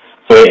 right?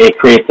 So it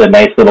creates a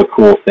nice little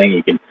cool thing.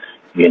 You can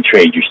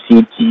trade your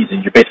seed keys,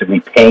 and you're basically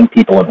paying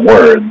people in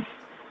words.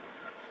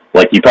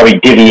 Like you probably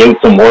divvy out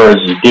some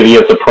words, you divvy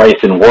out the price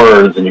in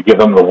words, and you give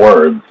them the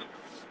words.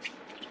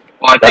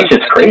 Well, that's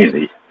just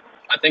crazy.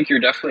 I think you're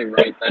definitely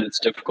right that it's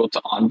difficult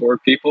to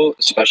onboard people,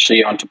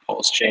 especially onto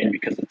Pulsechain,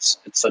 because it's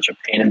such a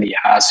pain in the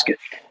ass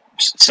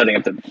setting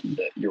up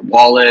your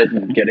wallet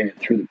and getting it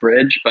through the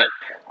bridge. But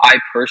I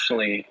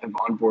personally have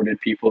onboarded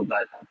people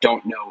that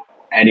don't know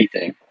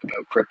anything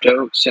about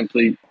crypto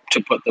simply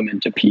to put them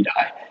into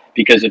PDI,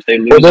 because if they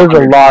lose, well,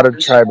 there's a lot of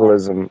 $100,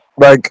 tribalism.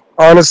 Like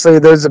honestly,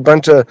 there's a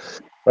bunch of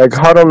like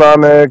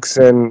huddlenomics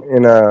and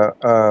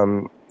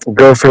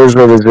gophers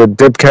where there's a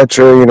dip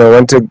catcher. You know,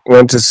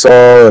 went to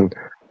Seoul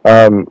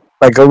and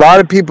like a lot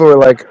of people were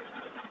like,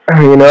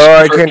 you know,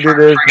 I can't do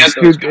this. forget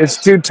those It's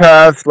guys. too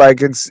tough.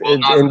 Like Well,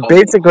 not and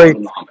basically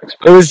huddlenomics, it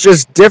but was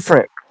just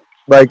different.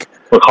 Like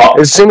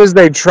as soon as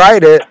they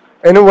tried it,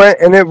 and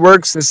it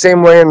works the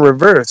same way in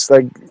reverse.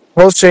 Like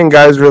Pulsechain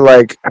guys were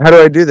like, "How do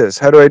I do this?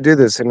 How do I do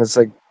this?" And it's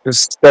like,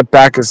 just step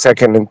back a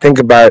second and think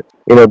about,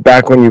 you know,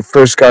 back when you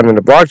first got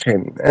into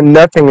blockchain, and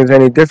nothing is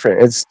any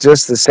different. It's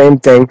just the same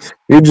thing.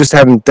 You just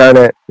haven't done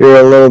it.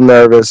 You're a little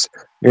nervous.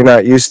 You're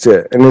not used to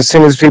it. And as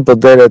soon as people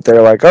did it,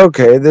 they're like,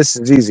 "Okay, this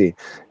is easy.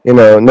 You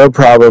know, no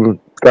problem.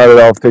 Got it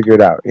all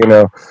figured out. You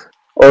know,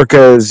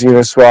 Orcas,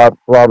 Uniswap,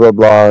 blah blah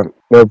blah,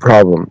 no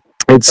problem."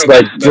 It's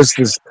like just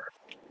this.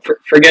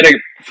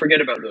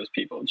 forget about those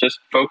people. Just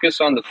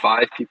focus on the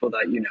 5 people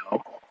that you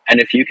know, and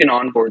if you can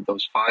onboard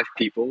those 5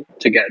 people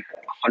to get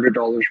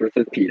 $100 worth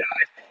of PDI,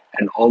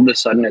 and all of a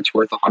sudden it's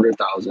worth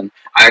 100,000.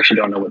 I actually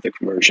don't know what the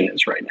conversion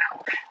is right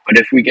now, but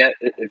if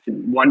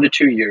in 1 to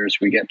 2 years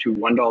we get to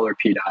 $1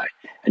 PDI,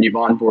 and you've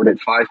onboarded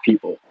 5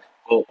 people,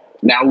 well,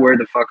 now where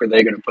the fuck are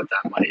they going to put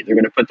that money? They're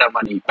going to put that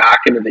money back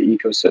into the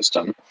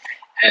ecosystem.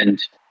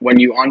 And when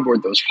you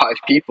onboard those 5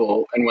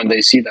 people, and when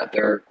they see that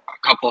their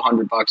a couple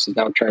 $100 is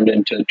now turned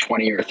into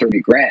 20 or 30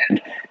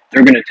 grand,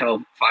 they're going to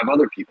tell 5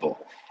 other people.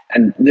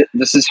 And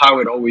this is how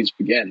it always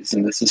begins,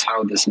 and this is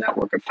how this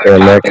network effect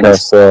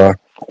happens.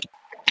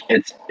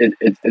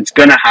 It's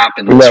going to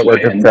happen this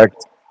Network way.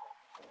 effect,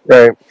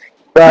 right?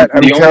 But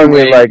I'm The only telling you,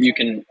 way like, you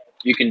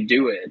can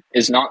do it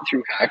is not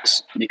through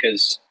Hex,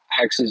 because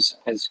Hex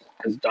has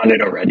done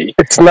it already.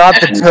 it's not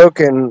the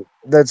token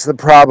that's the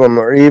problem,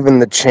 or even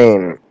the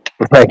chain.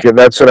 Like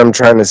that's what I'm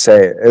trying to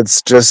say.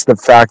 It's just the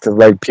fact of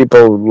like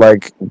people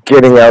like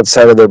getting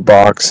outside of their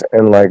box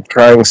and like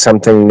trying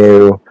something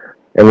new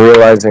and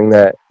realizing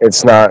that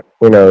it's not,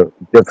 you know,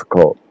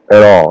 difficult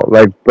at all.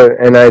 Like,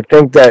 and I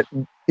think that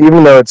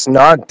even though it's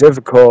not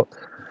difficult,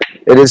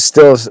 it is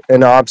still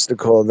an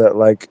obstacle that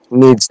like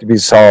needs to be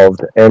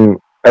solved. And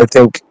I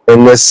think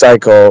in this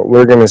cycle,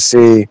 we're going to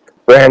see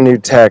brand new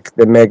tech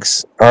that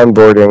makes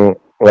onboarding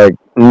like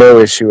no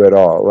issue at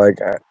all. Like,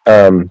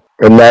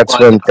 and that's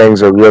when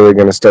things are really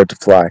going to start to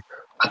fly.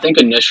 I think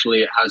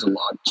initially it has a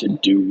lot to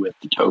do with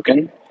the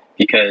token,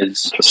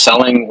 because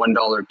selling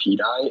 $1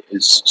 PDI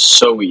is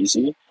so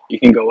easy. You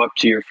can go up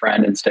to your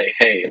friend and say,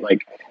 "Hey,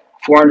 like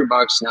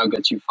 $400 now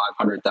gets you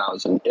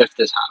 500,000 if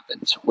this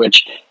happens."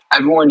 Which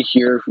everyone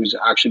here who's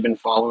actually been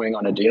following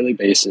on a daily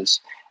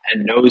basis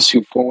and knows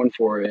who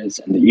 414 is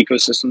and the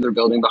ecosystem they're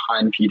building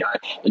behind PDI,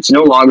 it's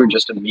no longer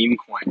just a meme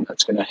coin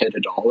that's going to hit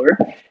 $1.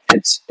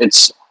 It's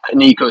an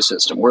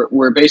ecosystem.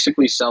 We're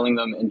basically selling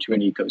them into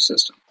an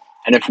ecosystem.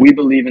 And if we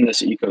believe in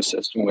this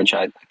ecosystem, which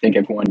I think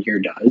everyone here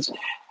does,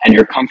 and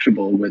you're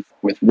comfortable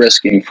with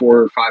risking $400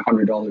 or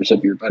 $500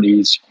 of your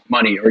buddy's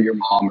money, or your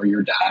mom, or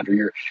your dad, or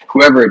your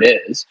whoever it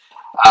is,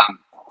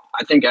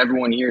 I think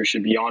everyone here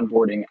should be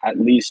onboarding at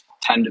least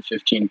 10 to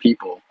 15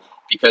 people.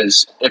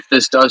 Because if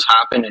this does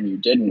happen and you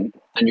didn't,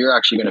 then you're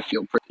actually going to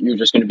feel you're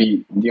just going to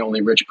be the only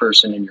rich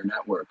person in your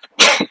network,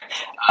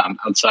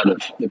 outside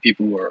of the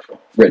people who are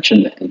rich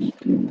in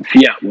the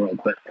fiat world.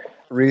 But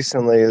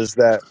recently is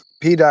that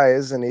PDI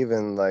isn't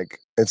even like,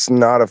 it's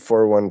not a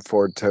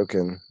 414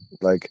 token.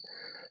 Like,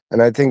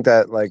 and I think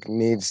that like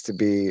needs to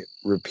be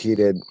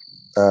repeated.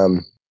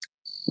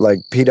 Like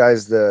PDI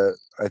is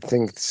I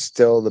think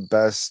still the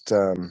best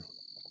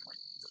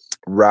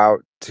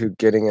route to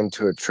getting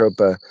into a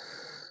tropa.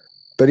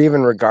 But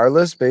even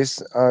regardless,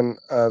 based on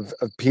of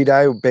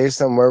PDI,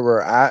 based on where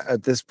we're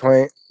at this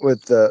point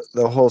with the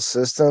whole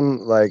system,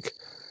 like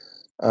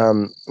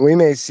we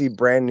may see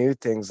brand new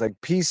things. Like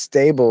P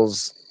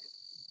stables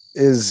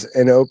is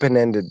an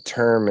open-ended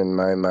term in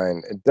my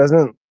mind. It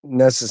doesn't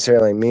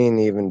necessarily mean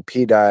even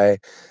PDI,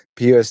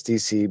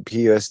 PUSDC,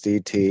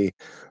 PUSDT.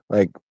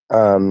 Like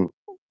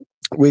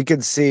we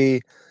could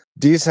see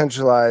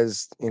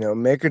decentralized, you know,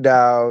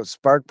 MakerDAO,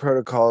 Spark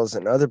protocols,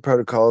 and other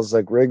protocols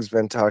like Rig's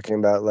been talking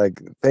about,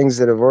 like things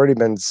that have already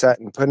been set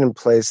and put in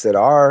place that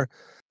are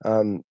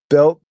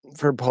built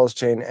for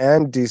Pulsechain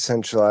and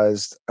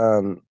decentralized,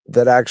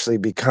 that actually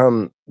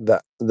become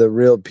the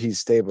real P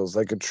stables.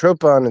 Like a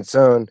Tropa on its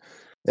own,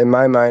 in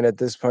my mind at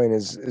this point,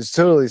 is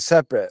totally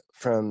separate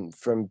from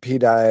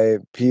PDI,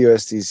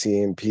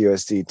 PUSDC, and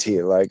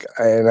PUSDT. Like,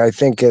 and I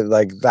think it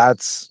like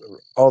that's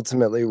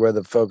ultimately where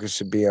the focus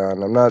should be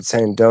on. I'm not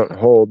saying don't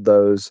hold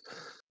those,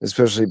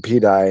 especially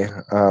PDI,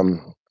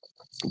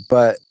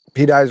 but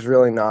PDI is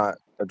really not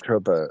a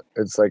tropa.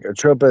 It's like a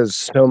tropa is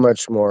so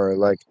much more.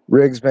 Like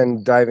Rig's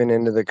been diving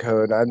into the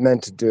code. I've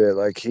meant to do it.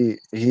 Like he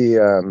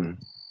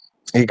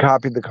he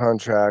copied the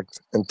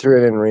contract and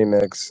threw it in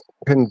Remix.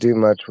 Couldn't do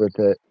much with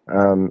it,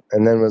 and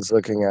then was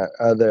looking at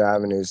other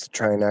avenues to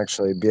try and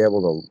actually be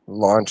able to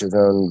launch his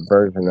own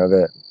version of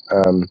it,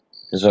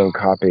 his own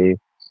copy.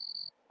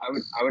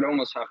 I would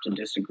almost have to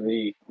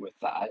disagree with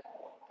that,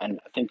 and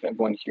I think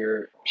everyone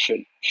here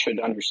should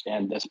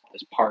understand this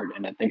part,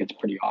 and I think it's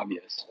pretty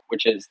obvious,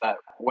 which is that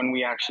when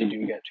we actually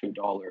do get to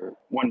 $1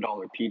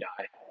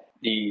 PDI,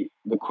 the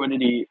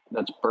liquidity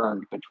that's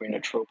burned between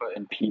Atropa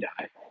and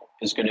PDI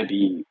is going to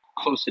be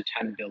close to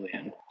 10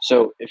 billion.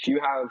 So if you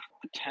have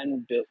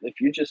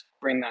if you just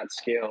bring that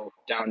scale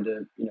down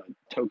to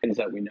tokens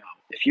that we know,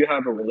 if you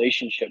have a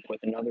relationship with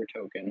another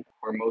token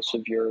where most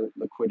of your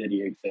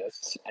liquidity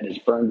exists and is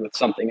burned with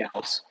something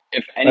else,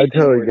 if anything I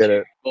totally were get to,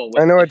 it. well,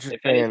 I know what you're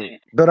if saying, anything,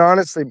 but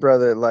honestly,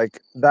 brother,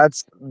 like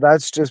that's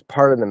just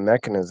part of the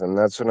mechanism.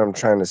 That's what I'm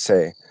trying to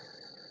say.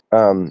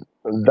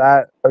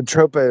 That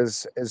Atropa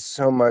is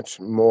so much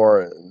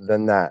more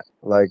than that.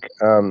 Like,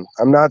 I'm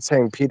not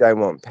saying PDI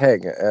won't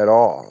peg at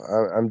all.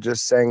 I'm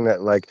just saying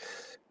that like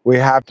we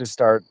have to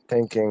start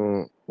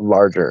thinking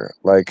larger.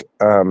 Like,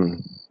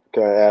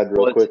 Can I add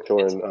real well, quick,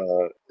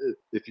 Torin?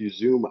 If you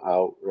zoom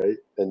out, right,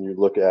 and you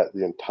look at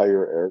the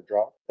entire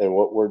airdrop and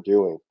what we're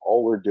doing,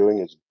 all we're doing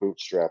is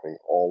bootstrapping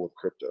all of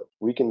crypto.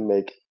 We can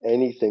make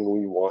anything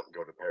we want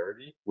go to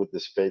parity with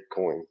this fake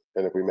coin.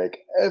 And if we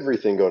make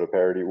everything go to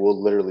parity,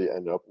 we'll literally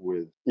end up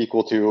with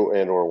equal to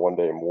and or one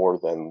day more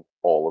than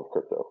all of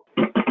crypto.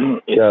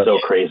 It's so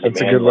crazy,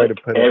 that's man. a good way Like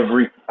to put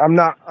it.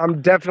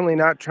 I'm definitely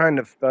not trying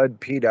to FUD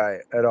PDI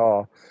at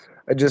all.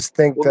 I just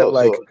think Well, that no,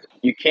 like so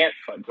you can't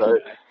FUD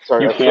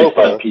sorry, you can't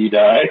Atropa. FUD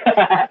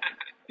PDI.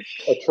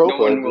 No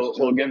one Atropa just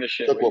will give a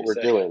shit took what what you we're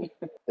say. doing.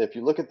 If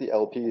you look at the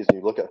LPs and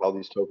you look at how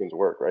these tokens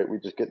work, right? We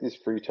just get these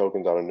free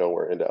tokens out of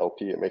nowhere into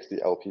LP. It makes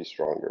the LP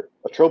stronger.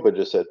 Atropa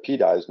just said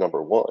PDI is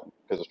number one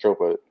because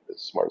Atropa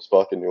is smart as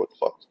fuck and knew what the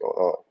fuck was going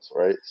on,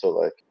 right? So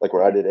like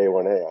when I did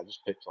A1A, I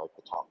just picked like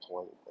the top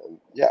 20, and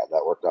yeah,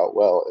 that worked out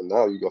well. And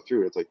now you go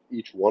through, it's like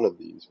each one of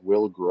these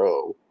will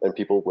grow, and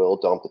people will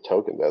dump the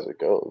tokens as it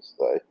goes.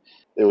 Like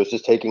it was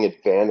just taking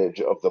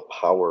advantage of the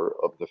power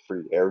of the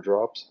free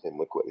airdrops and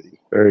liquidity.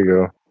 there you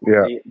go.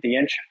 Yeah.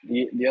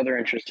 The other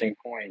interesting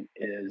point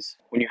is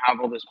when you have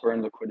all this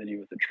burn liquidity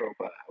with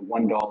Atropa at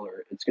 $1,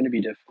 it's going to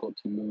be difficult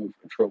to move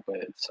Atropa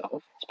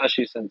itself,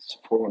 especially since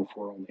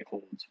 414 only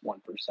holds 1%.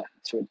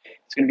 So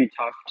it's going to be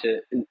tough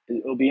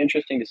it'll be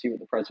interesting to see what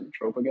the price of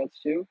Atropa gets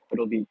to, but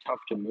it'll be tough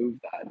to move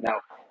that. Now,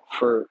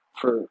 for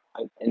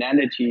an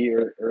entity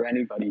or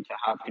anybody to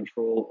have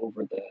control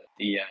over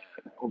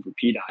over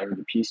PDI or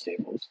the P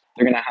stables,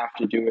 they're going to have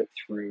to do it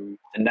through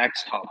the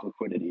next top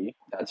liquidity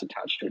that's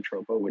attached to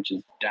Atropa, which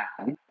is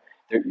down.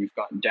 You've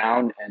got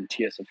down and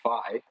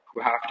TSFI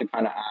who have to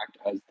kind of act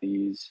as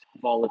these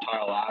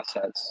volatile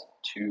assets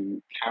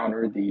to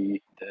counter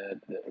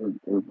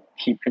or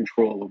keep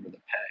control over the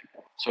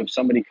peg. So if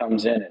somebody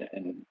comes in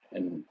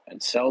and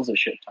sells a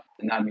shit ton,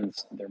 then that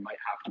means there might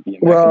have to be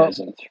a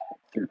mechanism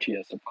through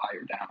TSFI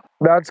or down.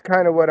 That's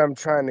kind of what I'm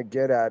trying to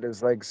get at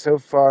is like so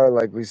far,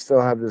 like we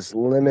still have this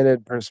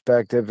limited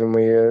perspective and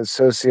we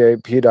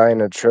associate PDI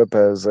and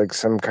Atropa as like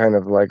some kind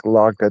of like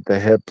locked at the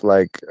hip,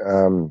 like,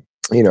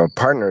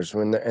 partners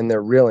when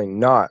they're really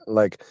not.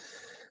 Like,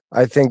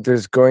 I think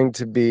there's going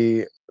to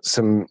be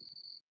some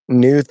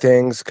new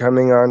things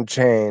coming on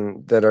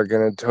chain that are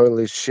going to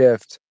totally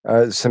shift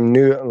some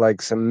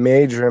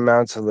major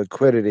amounts of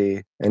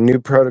liquidity and new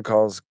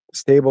protocols,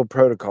 stable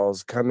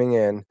protocols coming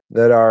in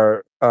that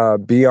are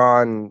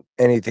beyond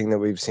anything that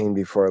we've seen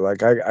before.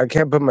 Like I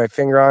can't put my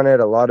finger on it.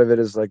 A lot of it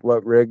is like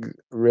what rig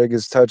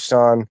has touched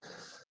on.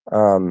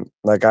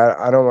 Like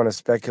I don't want to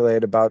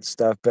speculate about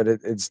stuff, but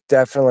it's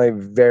definitely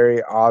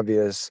very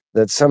obvious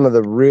that some of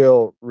the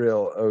real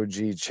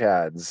OG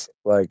chads,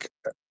 like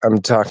I'm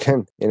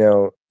talking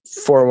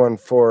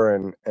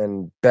 414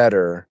 and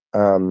better,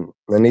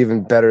 and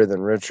even better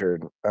than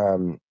Richard,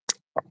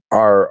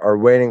 are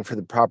waiting for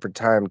the proper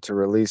time to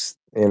release,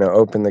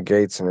 open the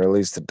gates and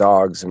release the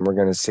dogs, and we're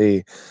going to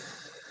see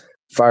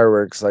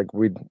fireworks like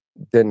we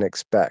didn't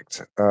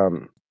expect.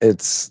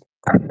 It's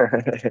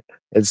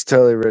it's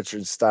totally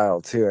Richard's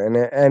style too,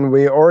 and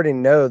we already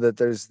know that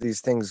there's these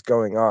things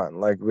going on.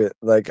 Like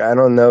I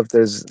don't know if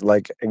there's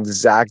like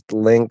exact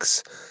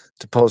links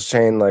to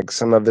Pulsechain. Like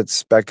some of it's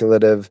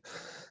speculative,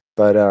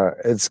 but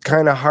it's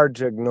kind of hard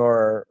to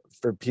ignore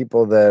for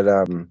people that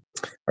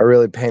are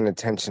really paying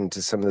attention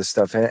to some of this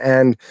stuff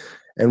and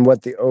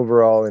what the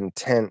overall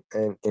intent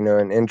and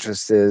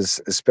interest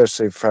is,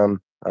 especially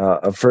from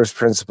a first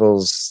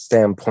principles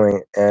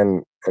standpoint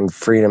and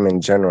freedom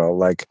in general.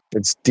 Like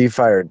it's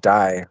DeFi or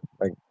die,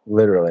 like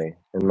literally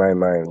in my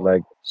mind.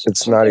 Like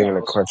it's not even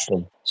a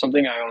question.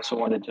 Something I also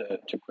wanted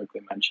to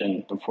quickly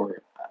mention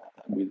before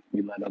we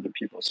let other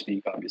people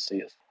speak,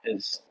 obviously,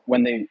 is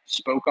when they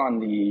spoke on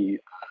the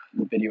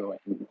video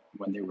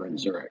when they were in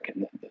Zurich,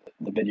 and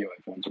the video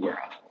everyone's aware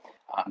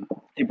of.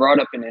 They brought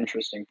up an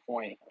interesting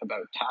point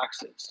about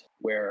taxes,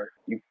 where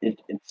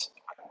it's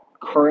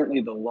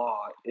currently the law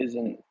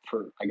isn't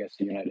for, I guess,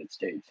 the United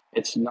States.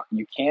 It's not,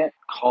 you can't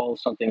call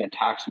something a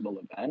taxable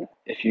event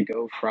if you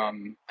go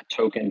from a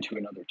token to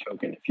another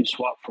token. If you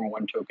swap from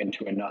one token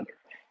to another,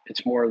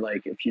 it's more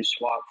like if you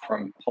swap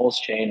from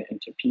Pulsechain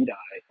into PDI,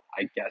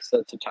 I guess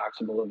that's a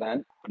taxable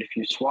event. But if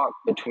you swap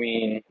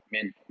between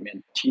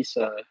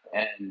Mantisa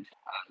and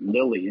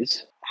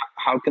Lilies,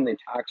 how can they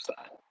tax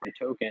that? A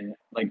token,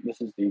 like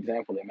this is the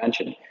example they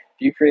mentioned.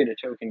 If you create a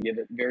token, give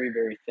it very,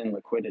 very thin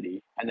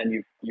liquidity, and then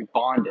you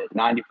bond it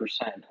 90%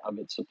 of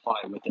its supply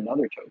with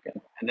another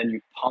token, and then you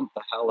pump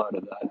the hell out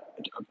of that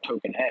of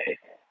token A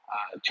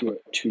to a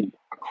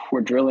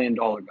quadrillion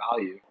dollar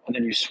value, and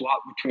then you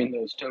swap between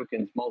those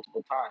tokens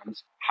multiple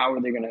times, how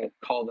are they going to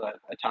call that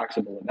a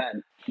taxable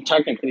event?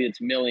 Technically, it's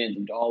millions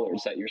of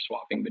dollars that you're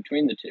swapping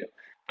between the two,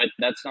 but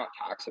that's not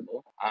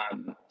taxable.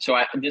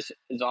 This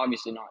is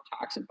obviously not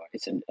tax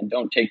advice, and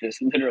don't take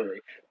this literally,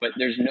 but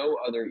there's no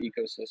other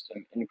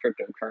ecosystem in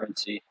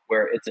cryptocurrency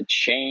where it's a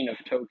chain of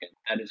tokens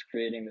that is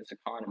creating this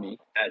economy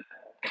that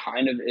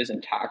kind of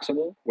isn't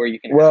taxable, where you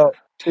can have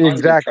tons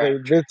exactly.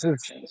 of This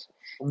is transactions.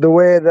 the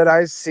way that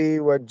I see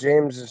what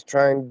James is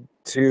trying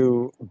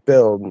to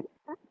build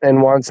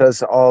and wants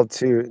us all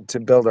to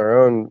build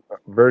our own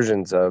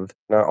versions of,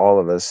 not all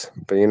of us,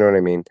 but you know what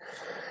I mean,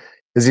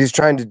 is he's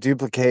trying to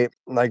duplicate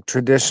like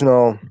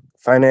traditional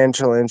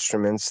financial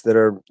instruments that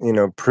are, you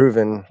know,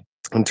 proven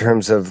in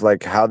terms of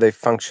like how they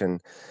function,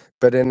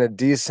 but in a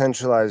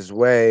decentralized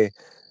way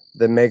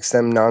that makes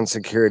them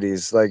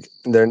non-securities. Like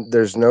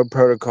there's no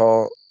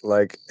protocol,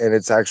 like, and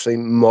it's actually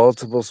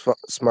multiple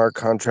smart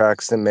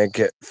contracts that make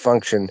it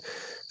function.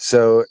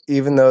 So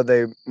even though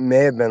they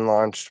may have been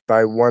launched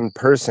by one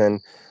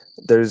person,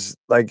 there's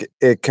like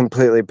it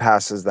completely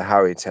passes the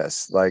Howey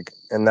test. Like,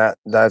 and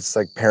that's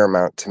like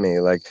paramount to me.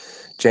 Like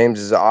James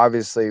is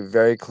obviously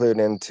very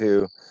clued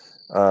into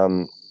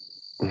um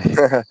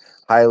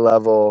high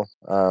level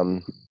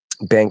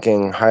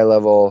banking, high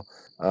level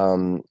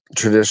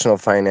traditional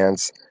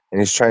finance, and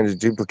he's trying to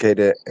duplicate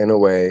it in a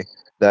way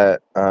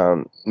that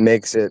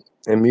makes it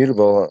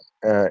immutable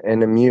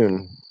and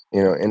immune,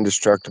 you know,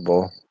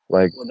 indestructible.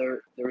 Like, Well,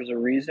 there was a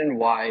reason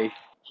why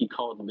he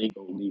called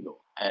legal,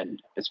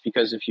 and it's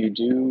because if you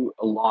do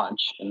a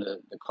launch in the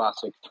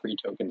classic 3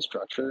 token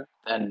structure,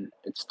 then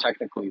it's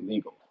technically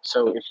legal.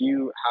 So if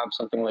you have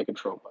something like a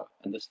Tropa,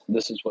 and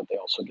this is what they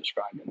also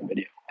described in the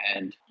video,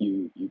 and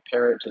you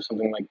pair it to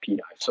something like PDI.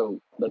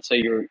 So let's say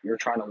you're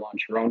trying to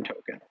launch your own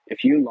token.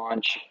 If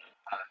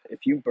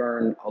you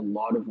burn a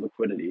lot of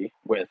liquidity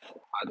with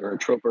either a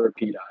Tropa or a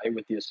PDI,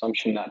 with the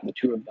assumption that the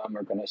two of them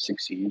are going to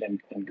succeed and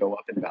go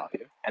up in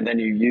value, and then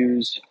you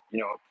use, you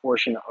know, a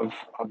portion of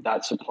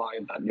that supply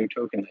of that new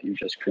token that you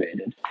just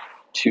created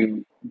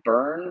to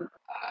burn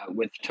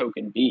with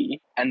token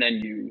B, and then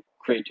you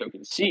create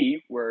token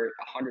C, where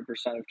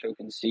 100% of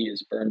token C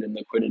is burned in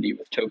liquidity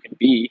with token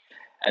B,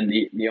 and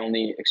the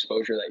only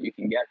exposure that you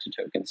can get to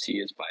token C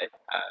is by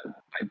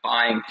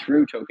buying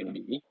through token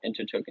B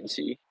into token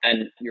C,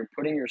 and you're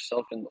putting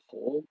yourself in the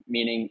hole,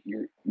 meaning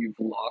you've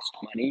lost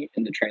money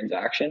in the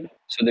transaction.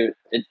 So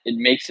it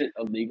makes it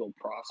a legal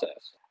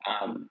process.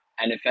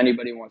 And if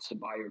anybody wants to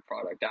buy your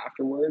product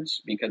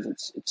afterwards, because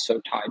it's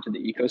so tied to the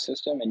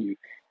ecosystem, and you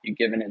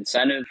give an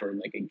incentive or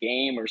like a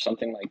game or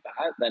something like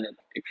that, then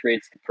it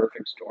creates the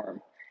perfect storm.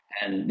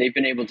 And they've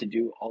been able to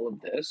do all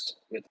of this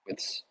with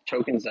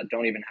tokens that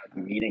don't even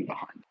have meaning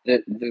behind.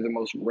 They're the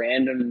most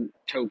random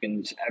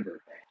tokens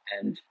ever.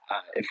 And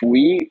if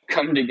we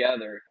come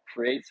together,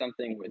 create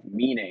something with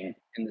meaning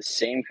in the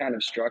same kind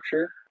of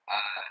structure,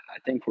 I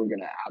think we're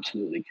going to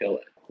absolutely kill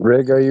it.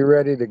 Rig, are you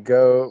ready to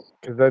go?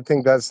 Because I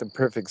think that's the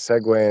perfect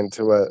segue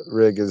into what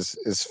Rig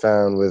is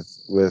found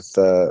with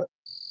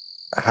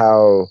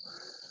how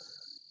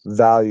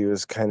value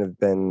has kind of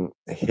been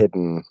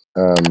hidden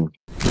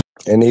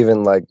and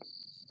even like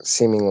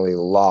seemingly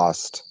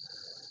lost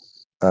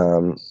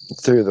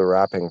through the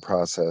wrapping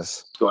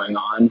process. Going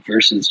on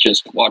versus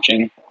just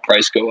watching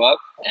price go up.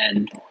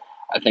 And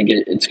I think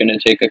it's going to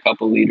take a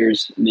couple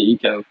leaders in the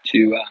eco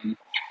to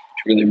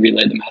really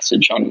relay the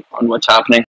message on what's happening.